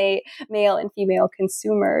both male and female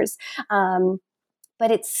consumers. But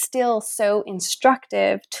it's still so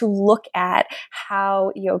instructive to look at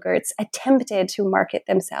how yogurts attempted to market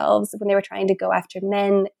themselves when they were trying to go after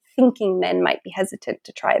men, thinking men might be hesitant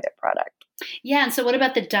to try their product. Yeah, and so what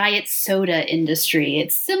about the diet soda industry?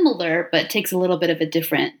 It's similar, but takes a little bit of a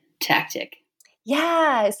different tactic.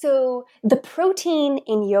 Yeah, so the protein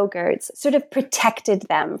in yogurts sort of protected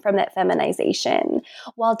them from that feminization,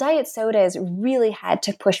 while diet sodas really had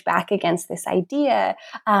to push back against this idea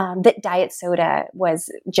that diet soda was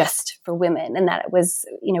just for women and that it was,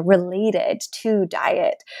 related to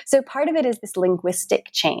diet. So part of it is this linguistic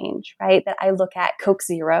change, right? That I look at Coke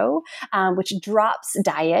Zero, which drops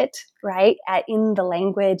diet, right, in the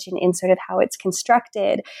language and in sort of how it's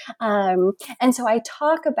constructed. And so I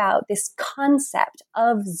talk about this concept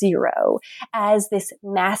of zero as this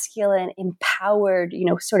masculine, empowered,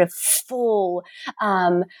 sort of full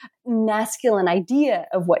masculine idea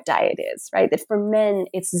of what diet is, right? That for men,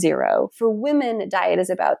 it's zero. For women, diet is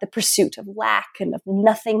about the pursuit of lack and of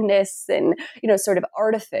nothingness and, sort of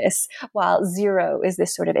artifice, while zero is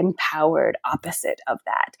this sort of empowered opposite of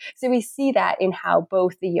that. So we see that in how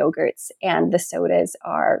both the yogurts and the sodas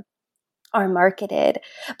are marketed.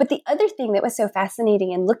 But the other thing that was so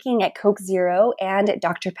fascinating in looking at Coke Zero and at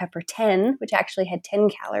Dr. Pepper 10, which actually had 10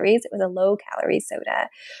 calories, it was a low-calorie soda,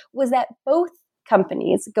 was that both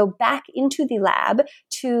companies go back into the lab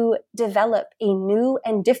to develop a new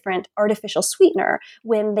and different artificial sweetener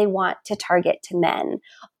when they want to target to men.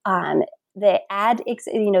 The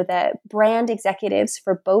brand executives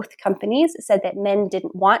for both companies said that men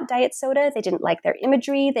didn't want diet soda. They didn't like their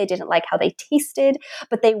imagery. They didn't like how they tasted,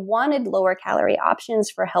 but they wanted lower calorie options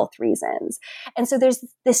for health reasons. And so there's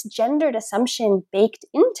this gendered assumption baked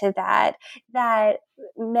into that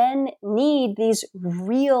men need these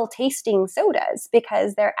real tasting sodas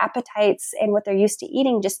because their appetites and what they're used to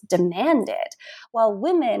eating just demand it. While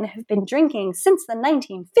women have been drinking since the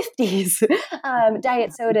 1950s,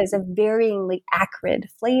 diet sodas of varyingly acrid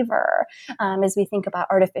flavor, as we think about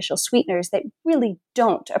artificial sweeteners that really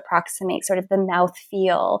don't approximate sort of the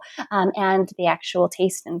mouthfeel and the actual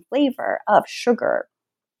taste and flavor of sugar.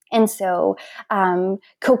 And so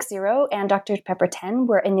Coke Zero and Dr. Pepper 10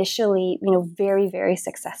 were initially, very, very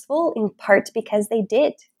successful, in part because they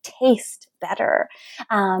did taste better.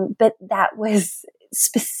 But that was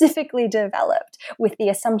specifically developed with the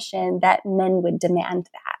assumption that men would demand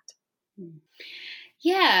that.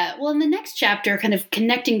 Yeah, well, in the next chapter, kind of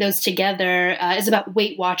connecting those together, is about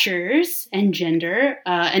Weight Watchers and gender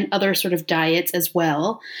and other sort of diets as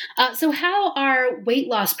well. So, how are weight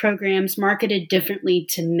loss programs marketed differently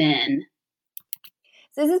to men?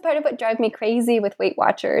 So this is part of what drives me crazy with Weight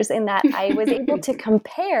Watchers, in that I was able to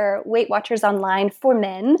compare Weight Watchers online for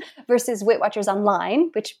men versus Weight Watchers online,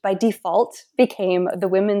 which by default became the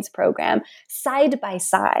women's program, side by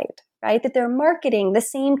side. Right? That they're marketing the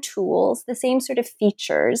same tools, the same sort of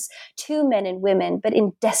features to men and women, but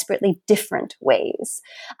in desperately different ways.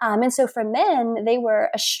 And so for men, they were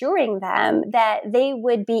assuring them that they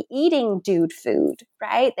would be eating dude food,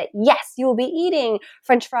 right? That yes, you will be eating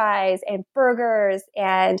French fries and burgers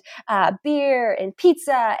and beer and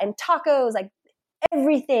pizza and tacos, like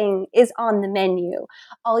everything is on the menu.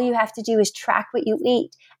 All you have to do is track what you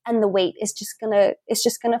eat, and the weight is just gonna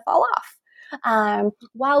fall off.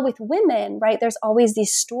 While with women, right, there's always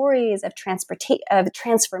these stories of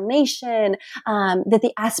transformation, that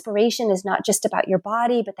the aspiration is not just about your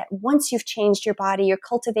body, but that once you've changed your body, you're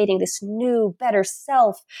cultivating this new, better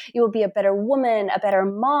self. You will be a better woman, a better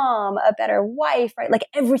mom, a better wife, right? Like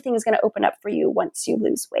everything is going to open up for you once you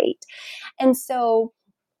lose weight. And so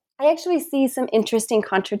I actually see some interesting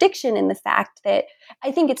contradiction in the fact that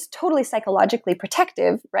I think it's totally psychologically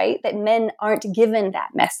protective, right? That men aren't given that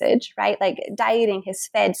message, right? Like dieting has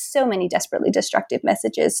fed so many desperately destructive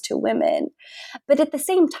messages to women. But at the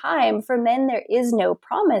same time, for men, there is no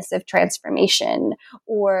promise of transformation,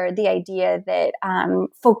 or the idea that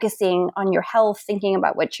focusing on your health, thinking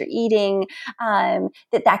about what you're eating,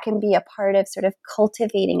 that can be a part of sort of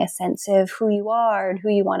cultivating a sense of who you are and who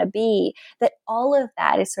you want to be, that all of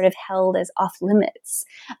that is sort of held as off limits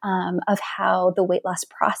of how the weight loss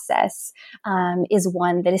process is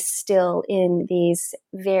one that is still in these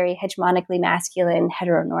very hegemonically masculine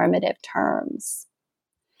heteronormative terms.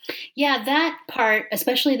 Yeah, that part,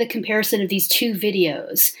 especially the comparison of these two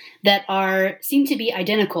videos that seem to be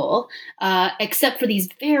identical, except for these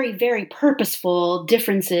very, very purposeful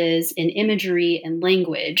differences in imagery and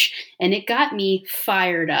language, and it got me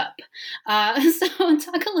fired up. So,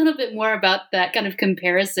 talk a little bit more about that kind of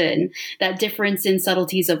comparison, that difference in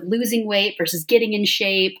subtleties of losing weight versus getting in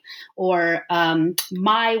shape, or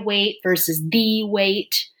my weight versus the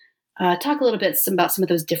weight. Talk a little bit about some of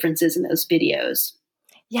those differences in those videos.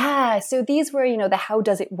 Yeah, so these were, the how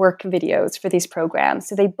does it work videos for these programs.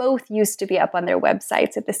 So they both used to be up on their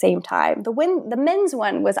websites at the same time. The men's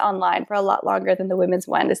one was online for a lot longer than the women's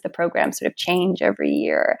one, as the programs sort of change every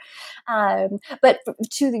year. But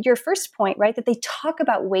to your first point, right, that they talk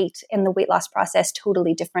about weight and the weight loss process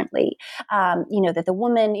totally differently. That the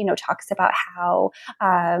woman, talks about how,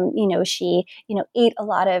 she, ate a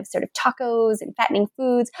lot of sort of tacos and fattening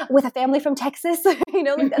foods with a family from Texas, like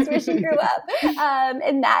that's where she grew up.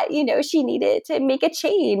 And that, she needed to make a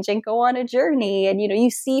change and go on a journey. And,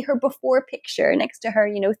 you see her before picture next to her,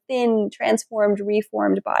 thin, transformed,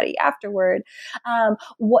 reformed body afterward.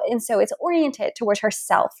 And so it's oriented towards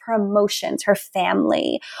herself, her emotions, her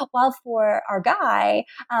family. While for our guy,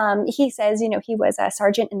 he says, he was a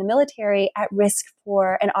sergeant in the military at risk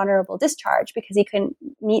for an honorable discharge because he couldn't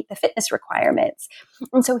meet the fitness requirements.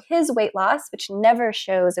 And so his weight loss, which never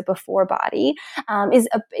shows a before body, is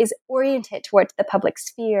oriented towards the public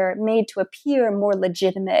sphere, made to appear more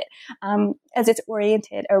legitimate, as it's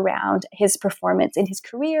oriented around his performance in his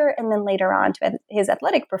career, and then later on to his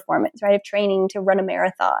athletic performance, right, of training to run a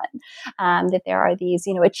marathon, that there are these,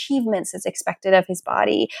 achievements that's expected of his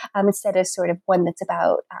body, instead of sort of one that's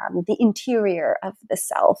about the interior of the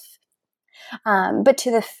self. But to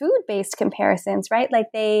the food-based comparisons, right? Like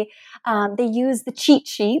they use the cheat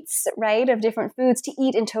sheets, right, of different foods to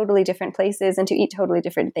eat in totally different places and to eat totally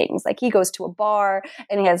different things. Like he goes to a bar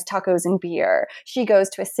and he has tacos and beer. She goes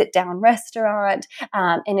to a sit-down restaurant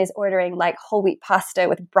and is ordering like whole wheat pasta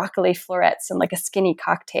with broccoli florets and like a skinny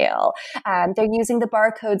cocktail. They're using the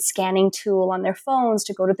barcode scanning tool on their phones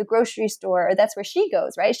to go to the grocery store. That's where she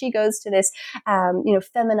goes, right? She goes to this,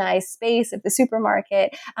 feminized space of the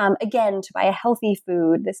supermarket, again, to buy a healthy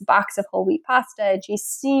food, this box of whole wheat pasta, and she's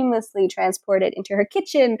seamlessly transported into her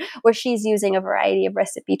kitchen where she's using a variety of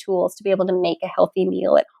recipe tools to be able to make a healthy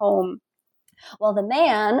meal at home. Well, the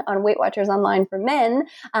man on Weight Watchers Online for Men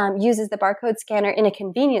uses the barcode scanner in a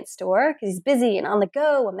convenience store because he's busy and on the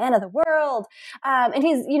go, a man of the world. And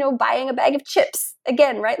he's, buying a bag of chips.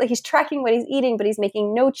 Again, right? Like he's tracking what he's eating, but he's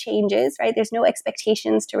making no changes, right? There's no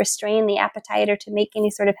expectations to restrain the appetite or to make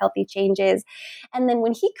any sort of healthy changes. And then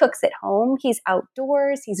when he cooks at home, he's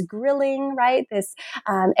outdoors, he's grilling, right? This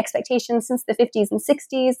expectation since the 50s and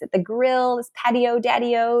 60s that the grill, this patio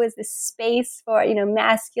daddy-o, is this space for,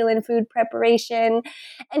 masculine food preparation situation.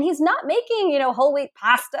 And he's not making, whole wheat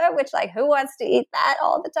pasta, which like who wants to eat that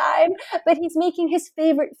all the time? But he's making his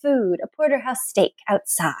favorite food, a porterhouse steak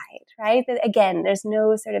outside, right? That, again, there's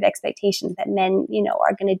no sort of expectations that men,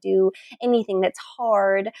 are going to do anything that's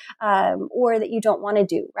hard or that you don't want to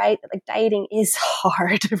do, right? Like dieting is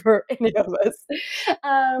hard for any of us.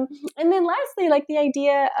 And then lastly, like the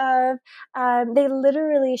idea of they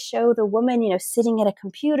literally show the woman, sitting at a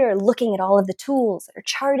computer, looking at all of the tools that are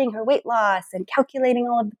charting her weight loss and calculating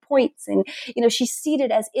all of the points. And, she's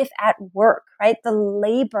seated as if at work, right? The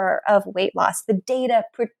labor of weight loss, the data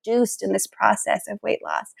produced in this process of weight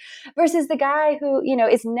loss versus the guy who,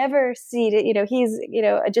 is never seated, he's,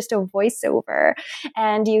 just a voiceover.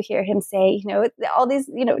 And you hear him say, all these,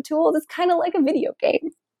 tools, it's kind of like a video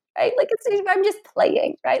game. Right? Like I'm just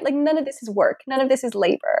playing, right? Like none of this is work. None of this is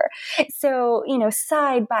labor. So,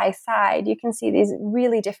 side by side, you can see these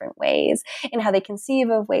really different ways in how they conceive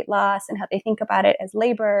of weight loss and how they think about it as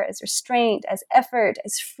labor, as restraint, as effort,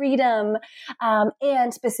 as freedom,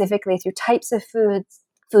 and specifically through types of foods,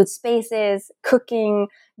 food spaces, cooking,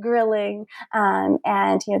 grilling,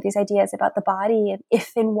 and these ideas about the body and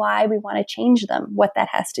if and why we want to change them, what that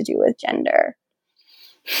has to do with gender.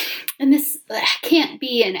 And this can't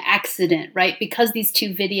be an accident, right? Because these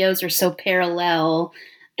two videos are so parallel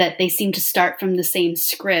that they seem to start from the same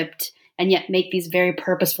script and yet make these very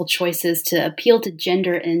purposeful choices to appeal to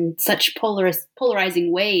gender in such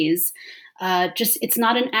polarizing ways. It's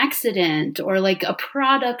not an accident or like a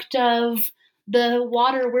product of the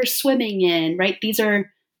water we're swimming in, right? These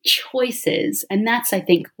are choices. And that's, I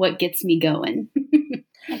think, what gets me going.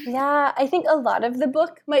 Yeah, I think a lot of the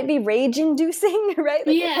book might be rage-inducing, right?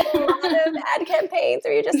 Like Yeah. a lot of ad campaigns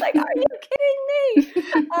where you're just like, are you kidding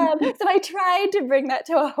me? So I tried to bring that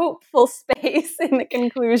to a hopeful space in the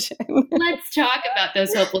conclusion. Let's talk about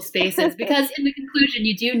those hopeful spaces, because in the conclusion,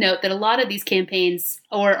 you do note that a lot of these campaigns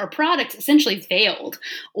or products essentially failed,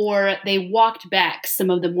 or they walked back some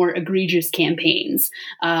of the more egregious campaigns,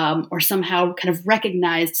 or somehow kind of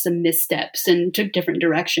recognized some missteps and took different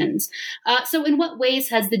directions. So in what ways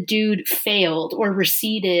has the dude failed or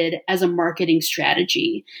receded as a marketing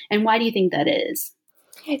strategy? And why do you think that is?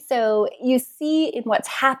 So you see in what's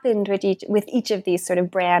happened with each of these sort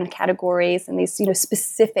of brand categories and these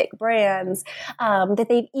specific brands that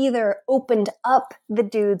they've either opened up the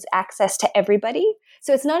dude's access to everybody.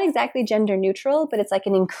 So it's not exactly gender neutral, but it's like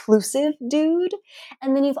an inclusive dude.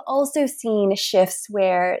 And then you've also seen shifts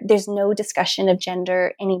where there's no discussion of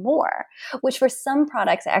gender anymore, which for some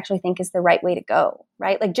products I actually think is the right way to go,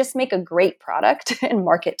 right? Like just make a great product and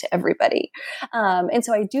market to everybody. And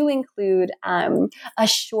so I do include a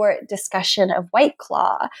short discussion of White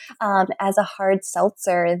Claw as a hard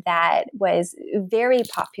seltzer that was very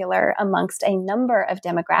popular amongst a number of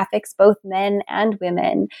demographics, both men and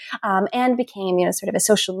women, and became, sort of a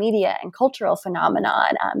social media and cultural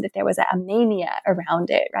phenomenon, that there was a mania around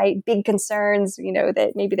it, right? Big concerns,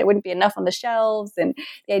 that maybe there wouldn't be enough on the shelves and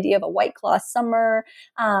the idea of a White Claw summer.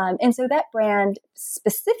 And so that brand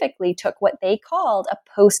specifically took what they called a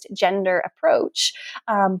post-gender approach,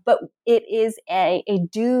 but it is a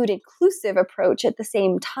dude inclusive approach at the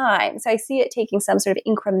same time. So I see it taking some sort of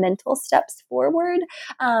incremental steps forward,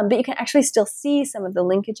 but you can actually still see some of the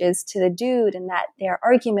linkages to the dude, and that their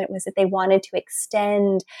argument was that they wanted to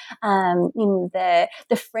extend the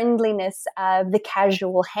friendliness of the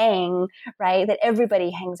casual hang, right? That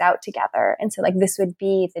everybody hangs out together. And so like this would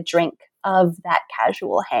be the drink of that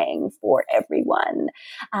casual hang for everyone.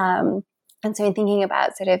 And so in thinking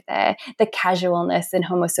about sort of the casualness and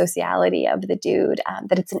homosociality of the dude,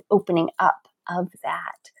 that it's an opening up of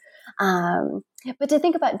that. But to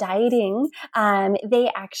think about dieting,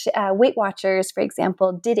 they actually, Weight Watchers, for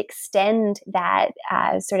example, did extend that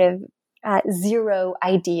sort of zero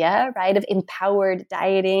idea, right, of empowered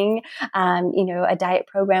dieting, a diet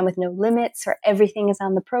program with no limits where everything is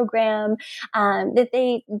on the program, that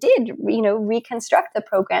they did, reconstruct the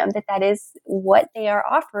program, that is what they are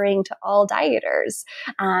offering to all dieters,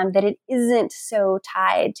 that it isn't so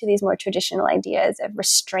tied to these more traditional ideas of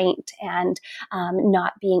restraint and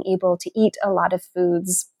not being able to eat a lot of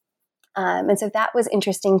foods. And so that was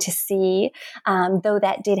interesting to see, though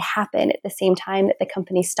that did happen at the same time that the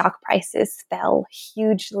company's stock prices fell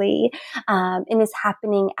hugely, and is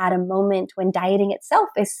happening at a moment when dieting itself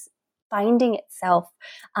is finding itself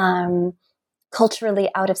culturally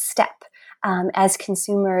out of step. As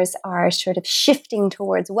consumers are sort of shifting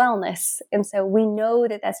towards wellness. And so we know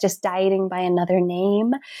that that's just dieting by another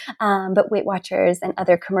name, but Weight Watchers and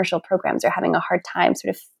other commercial programs are having a hard time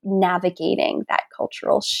sort of navigating that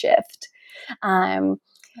cultural shift.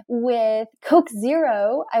 With Coke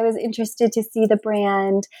Zero, I was interested to see the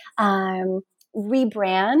brand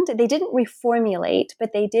rebrand. They didn't reformulate,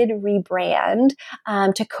 but they did rebrand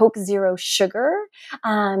to Coke Zero Sugar.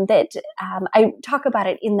 I talk about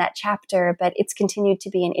it in that chapter, but it's continued to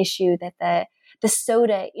be an issue that the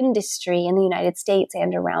soda industry in the United States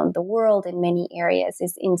and around the world in many areas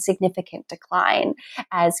is in significant decline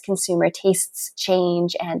as consumer tastes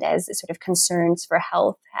change and as sort of concerns for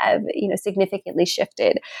health have, significantly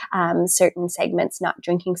shifted certain segments not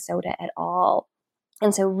drinking soda at all.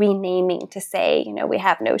 And so renaming to say, we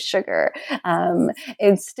have no sugar,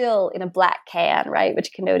 it's still in a black can, right,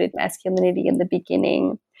 which connoted masculinity in the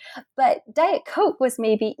beginning. But Diet Coke was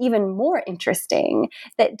maybe even more interesting,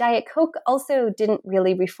 that Diet Coke also didn't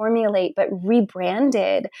really reformulate, but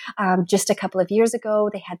rebranded just a couple of years ago.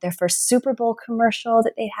 They had their first Super Bowl commercial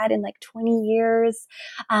that they had in like 20 years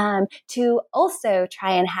to also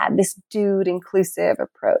try and have this dude inclusive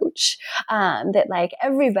approach that like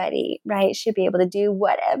everybody, right, should be able to do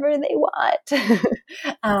whatever they want.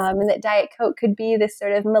 And that Diet Coke could be this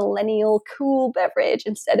sort of millennial cool beverage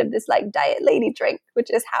instead of this like diet lady drink, which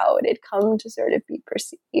is how it had come to sort of be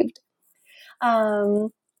perceived.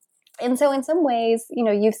 And so in some ways,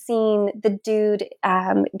 you've seen the dude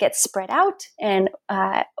get spread out and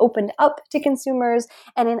opened up to consumers.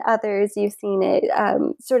 And in others, you've seen it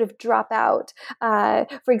sort of drop out.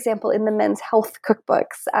 For example, in the men's health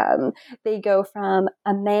cookbooks, they go from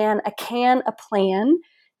a can, a plan,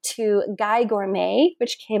 to Guy Gourmet,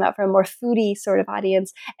 which came out from a more foodie sort of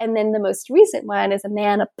audience. And then the most recent one is a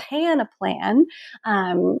man, a pan, a plan,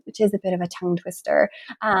 which is a bit of a tongue twister.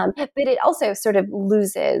 But it also sort of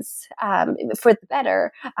loses, for the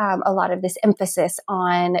better, a lot of this emphasis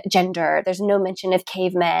on gender. There's no mention of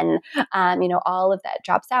cavemen. All of that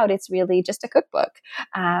drops out. It's really just a cookbook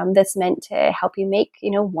that's meant to help you make,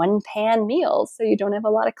 one pan meals so you don't have a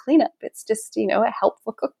lot of cleanup. It's just, a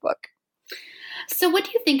helpful cookbook. So what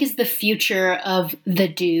do you think is the future of the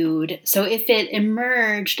dude? So if it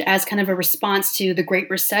emerged as kind of a response to the Great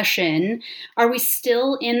Recession, are we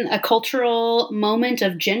still in a cultural moment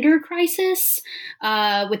of gender crisis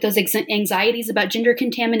with those anxieties about gender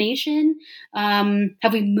contamination?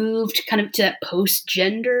 Have we moved kind of to that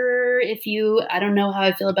post-gender? I don't know how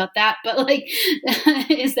I feel about that, but like,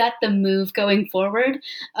 is that the move going forward?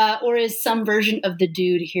 Or is some version of the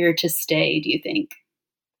dude here to stay, do you think?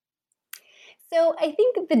 So I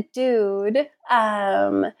think the dude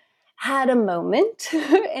had a moment.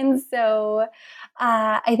 And so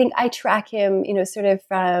I think I track him, sort of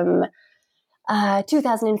from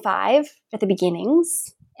 2005 at the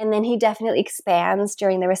beginnings. And then he definitely expands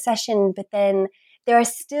during the recession. But then there are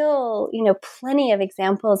still, plenty of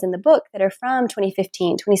examples in the book that are from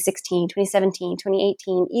 2015, 2016, 2017,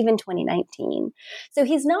 2018, even 2019. So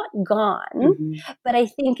he's not gone, but I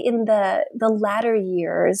think in the latter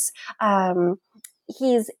years,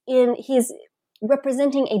 he's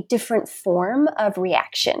representing a different form of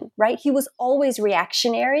reaction, right? He was always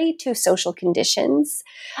reactionary to social conditions.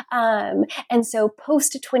 And so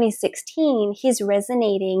post 2016, he's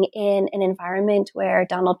resonating in an environment where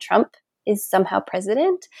Donald Trump is somehow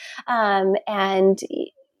president. And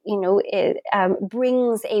it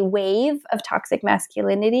brings a wave of toxic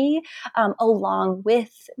masculinity along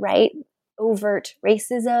with, right, overt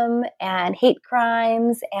racism and hate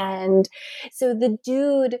crimes. And so the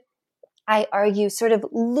dude, I argue, sort of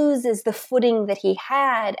loses the footing that he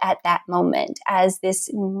had at that moment as this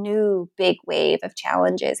new big wave of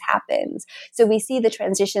challenges happens. So we see the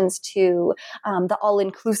transitions to the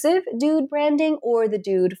all-inclusive dude branding or the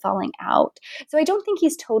dude falling out. So I don't think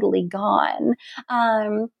he's totally gone.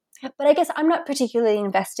 But I guess I'm not particularly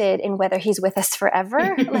invested in whether he's with us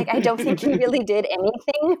forever. Like, I don't think he really did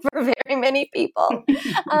anything for very many people.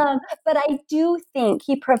 But I do think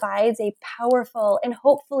he provides a powerful and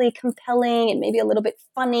hopefully compelling and maybe a little bit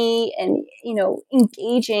funny and,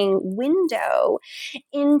 engaging window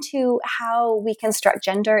into how we construct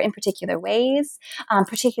gender in particular ways,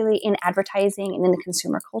 particularly in advertising and in the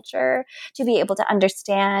consumer culture, to be able to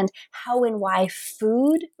understand how and why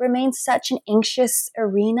food remains such an anxious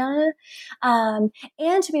arena. And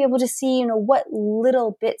to be able to see, what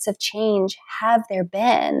little bits of change have there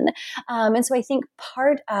been. And so I think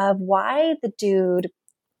part of why the dude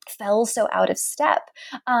fell so out of step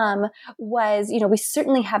was, we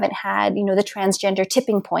certainly haven't had, the transgender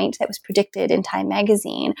tipping point that was predicted in Time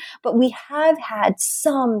magazine, but we have had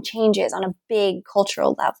some changes on a big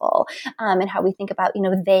cultural level and how we think about,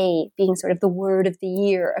 they being sort of the word of the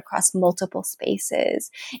year across multiple spaces,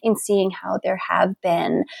 in seeing how there have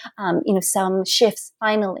been, some shifts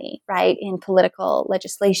finally, right, in political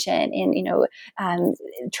legislation, in,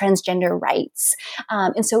 transgender rights.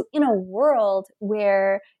 And so in a world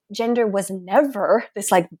where gender was never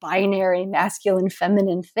this like binary masculine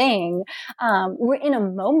feminine thing, we're in a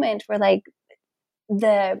moment where like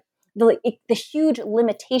the huge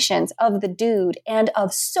limitations of the dude and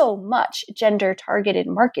of so much gender targeted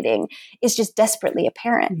marketing is just desperately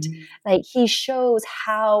apparent. Mm-hmm. Like he shows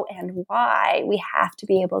how and why we have to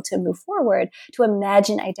be able to move forward to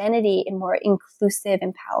imagine identity in more inclusive,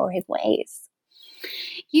 empowering ways.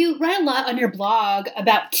 You write a lot on your blog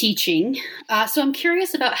about teaching, so I'm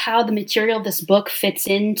curious about how the material of this book fits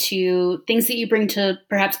into things that you bring to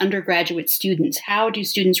perhaps undergraduate students. How do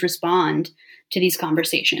students respond to these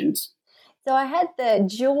conversations? So I had the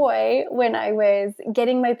joy when I was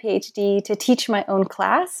getting my PhD to teach my own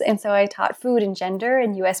class. And so I taught food and gender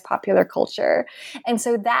and US popular culture. And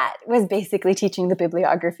so that was basically teaching the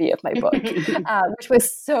bibliography of my book, which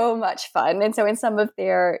was so much fun. And so in some of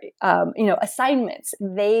their, assignments,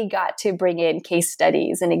 they got to bring in case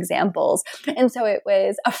studies and examples. And so it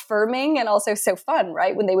was affirming and also so fun,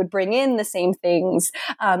 right? When they would bring in the same things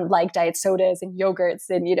like diet sodas and yogurts.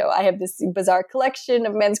 And, I have this bizarre collection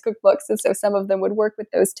of men's cookbooks. And so some of them would work with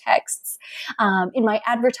those texts. In my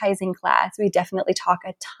advertising class, we definitely talk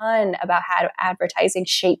a ton about how advertising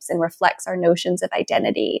shapes and reflects our notions of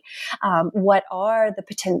identity. What are the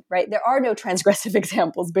potential, right? There are no transgressive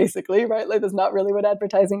examples, basically, right? Like that's not really what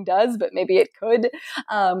advertising does, but maybe it could.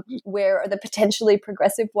 Where are the potentially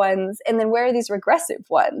progressive ones? And then where are these regressive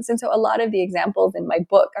ones? And so a lot of the examples in my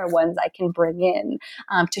book are ones I can bring in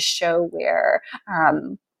to show where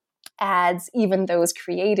ads, even those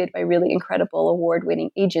created by really incredible award-winning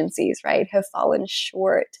agencies, right, have fallen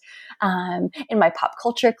short. In my pop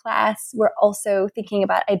culture class, we're also thinking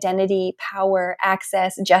about identity, power,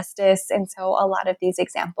 access, justice. And so a lot of these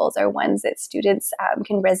examples are ones that students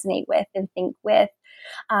can resonate with and think with.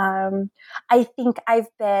 I think I've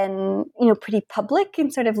been, pretty public in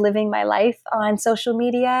sort of living my life on social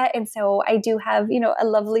media. And so I do have, a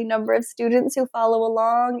lovely number of students who follow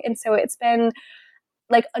along. And so it's been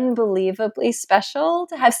like unbelievably special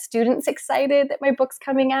to have students excited that my book's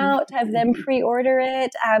coming out, to have them pre-order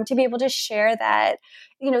it, to be able to share that,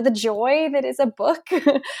 the joy that is a book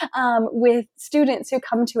with students who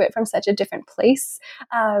come to it from such a different place.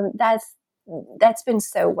 That's been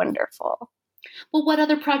so wonderful. Well, what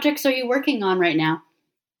other projects are you working on right now?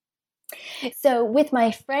 So with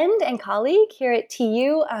my friend and colleague here at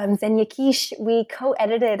TU, Zenya Kish, we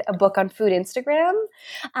co-edited a book on food Instagram.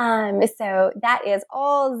 So that is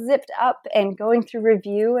all zipped up and going through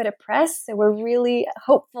review at a press. So we're really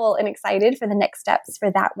hopeful and excited for the next steps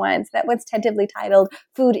for that one. So that one's tentatively titled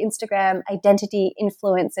Food Instagram, Identity,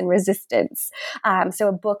 Influence, and Resistance. So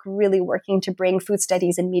a book really working to bring food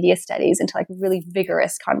studies and media studies into like really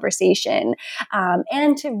vigorous conversation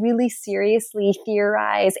and to really seriously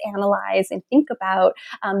theorize, analyze, and think about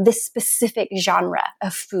this specific genre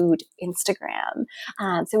of food Instagram.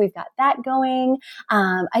 So we've got that going.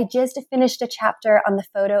 I just finished a chapter on the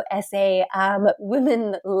photo essay,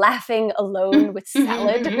 Women Laughing Alone with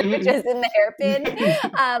Salad, which is in the hairpin.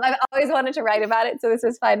 I've always wanted to write about it. So this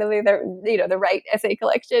was finally the right essay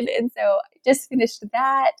collection. And so I just finished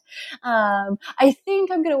that. I think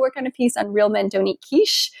I'm going to work on a piece on Real Men Don't Eat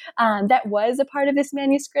Quiche. That was a part of this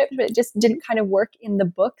manuscript, but it just didn't kind of work in the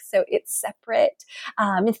book. So it's separate.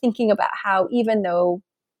 And thinking about how even though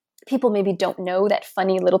people maybe don't know that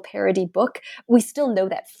funny little parody book, we still know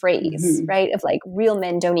that phrase, right? Of like real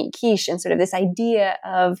men don't eat quiche, and sort of this idea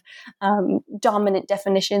of dominant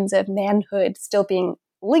definitions of manhood still being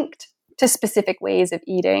linked to specific ways of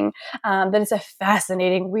eating. That is a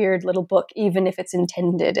fascinating, weird little book, even if it's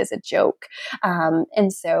intended as a joke.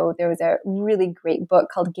 And so there was a really great book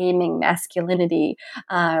called Gaming Masculinity,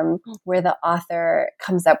 where the author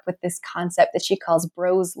comes up with this concept that she calls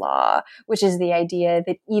Bros Law, which is the idea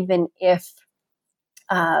that even if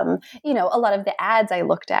a lot of the ads I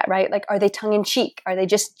looked at, right? Like, are they tongue in cheek? Are they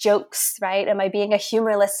just jokes, right? Am I being a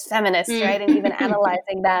humorless feminist, right? And even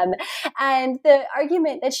analyzing them. And the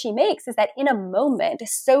argument that she makes is that in a moment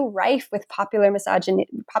so rife with popular misogyny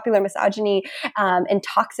and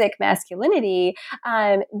toxic masculinity,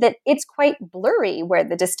 that it's quite blurry where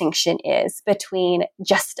the distinction is between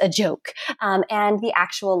just a joke and the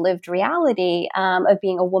actual lived reality of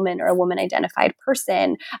being a woman or a woman-identified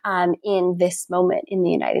person in this moment in the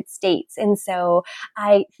United States. And so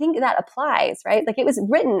I think that applies, right? Like, it was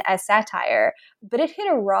written as satire, but it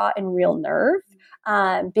hit a raw and real nerve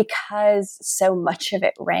because so much of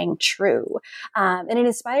it rang true. And it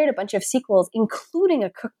inspired a bunch of sequels, including a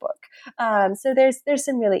cookbook. So there's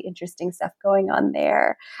some really interesting stuff going on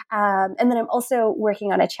there. And then I'm also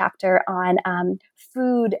working on a chapter on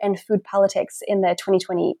food and food politics in the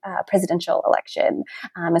 2020 presidential election,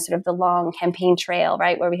 as sort of the long campaign trail,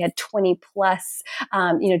 right, where we had 20 plus,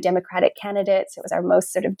 Democratic candidates. It was our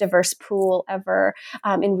most sort of diverse pool ever,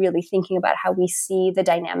 in really thinking about how we see the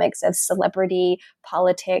dynamics of celebrity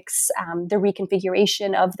politics, the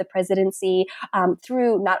reconfiguration of the presidency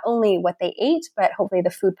through not only what they ate, but hopefully the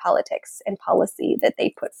food politics and policy that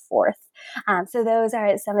they put forth. So those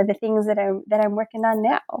are some of the things that I'm working on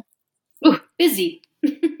now. Ooh, busy.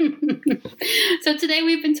 So today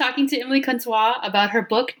we've been talking to Emily Contois about her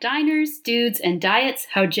book, Diners, Dudes, and Diets,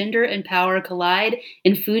 How Gender and Power Collide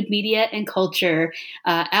in Food, Media, and Culture,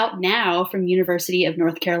 out now from University of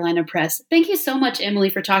North Carolina Press. Thank you so much, Emily,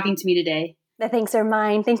 for talking to me today. The thanks are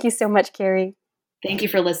mine. Thank you so much, Carrie. Thank you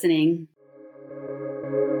for listening.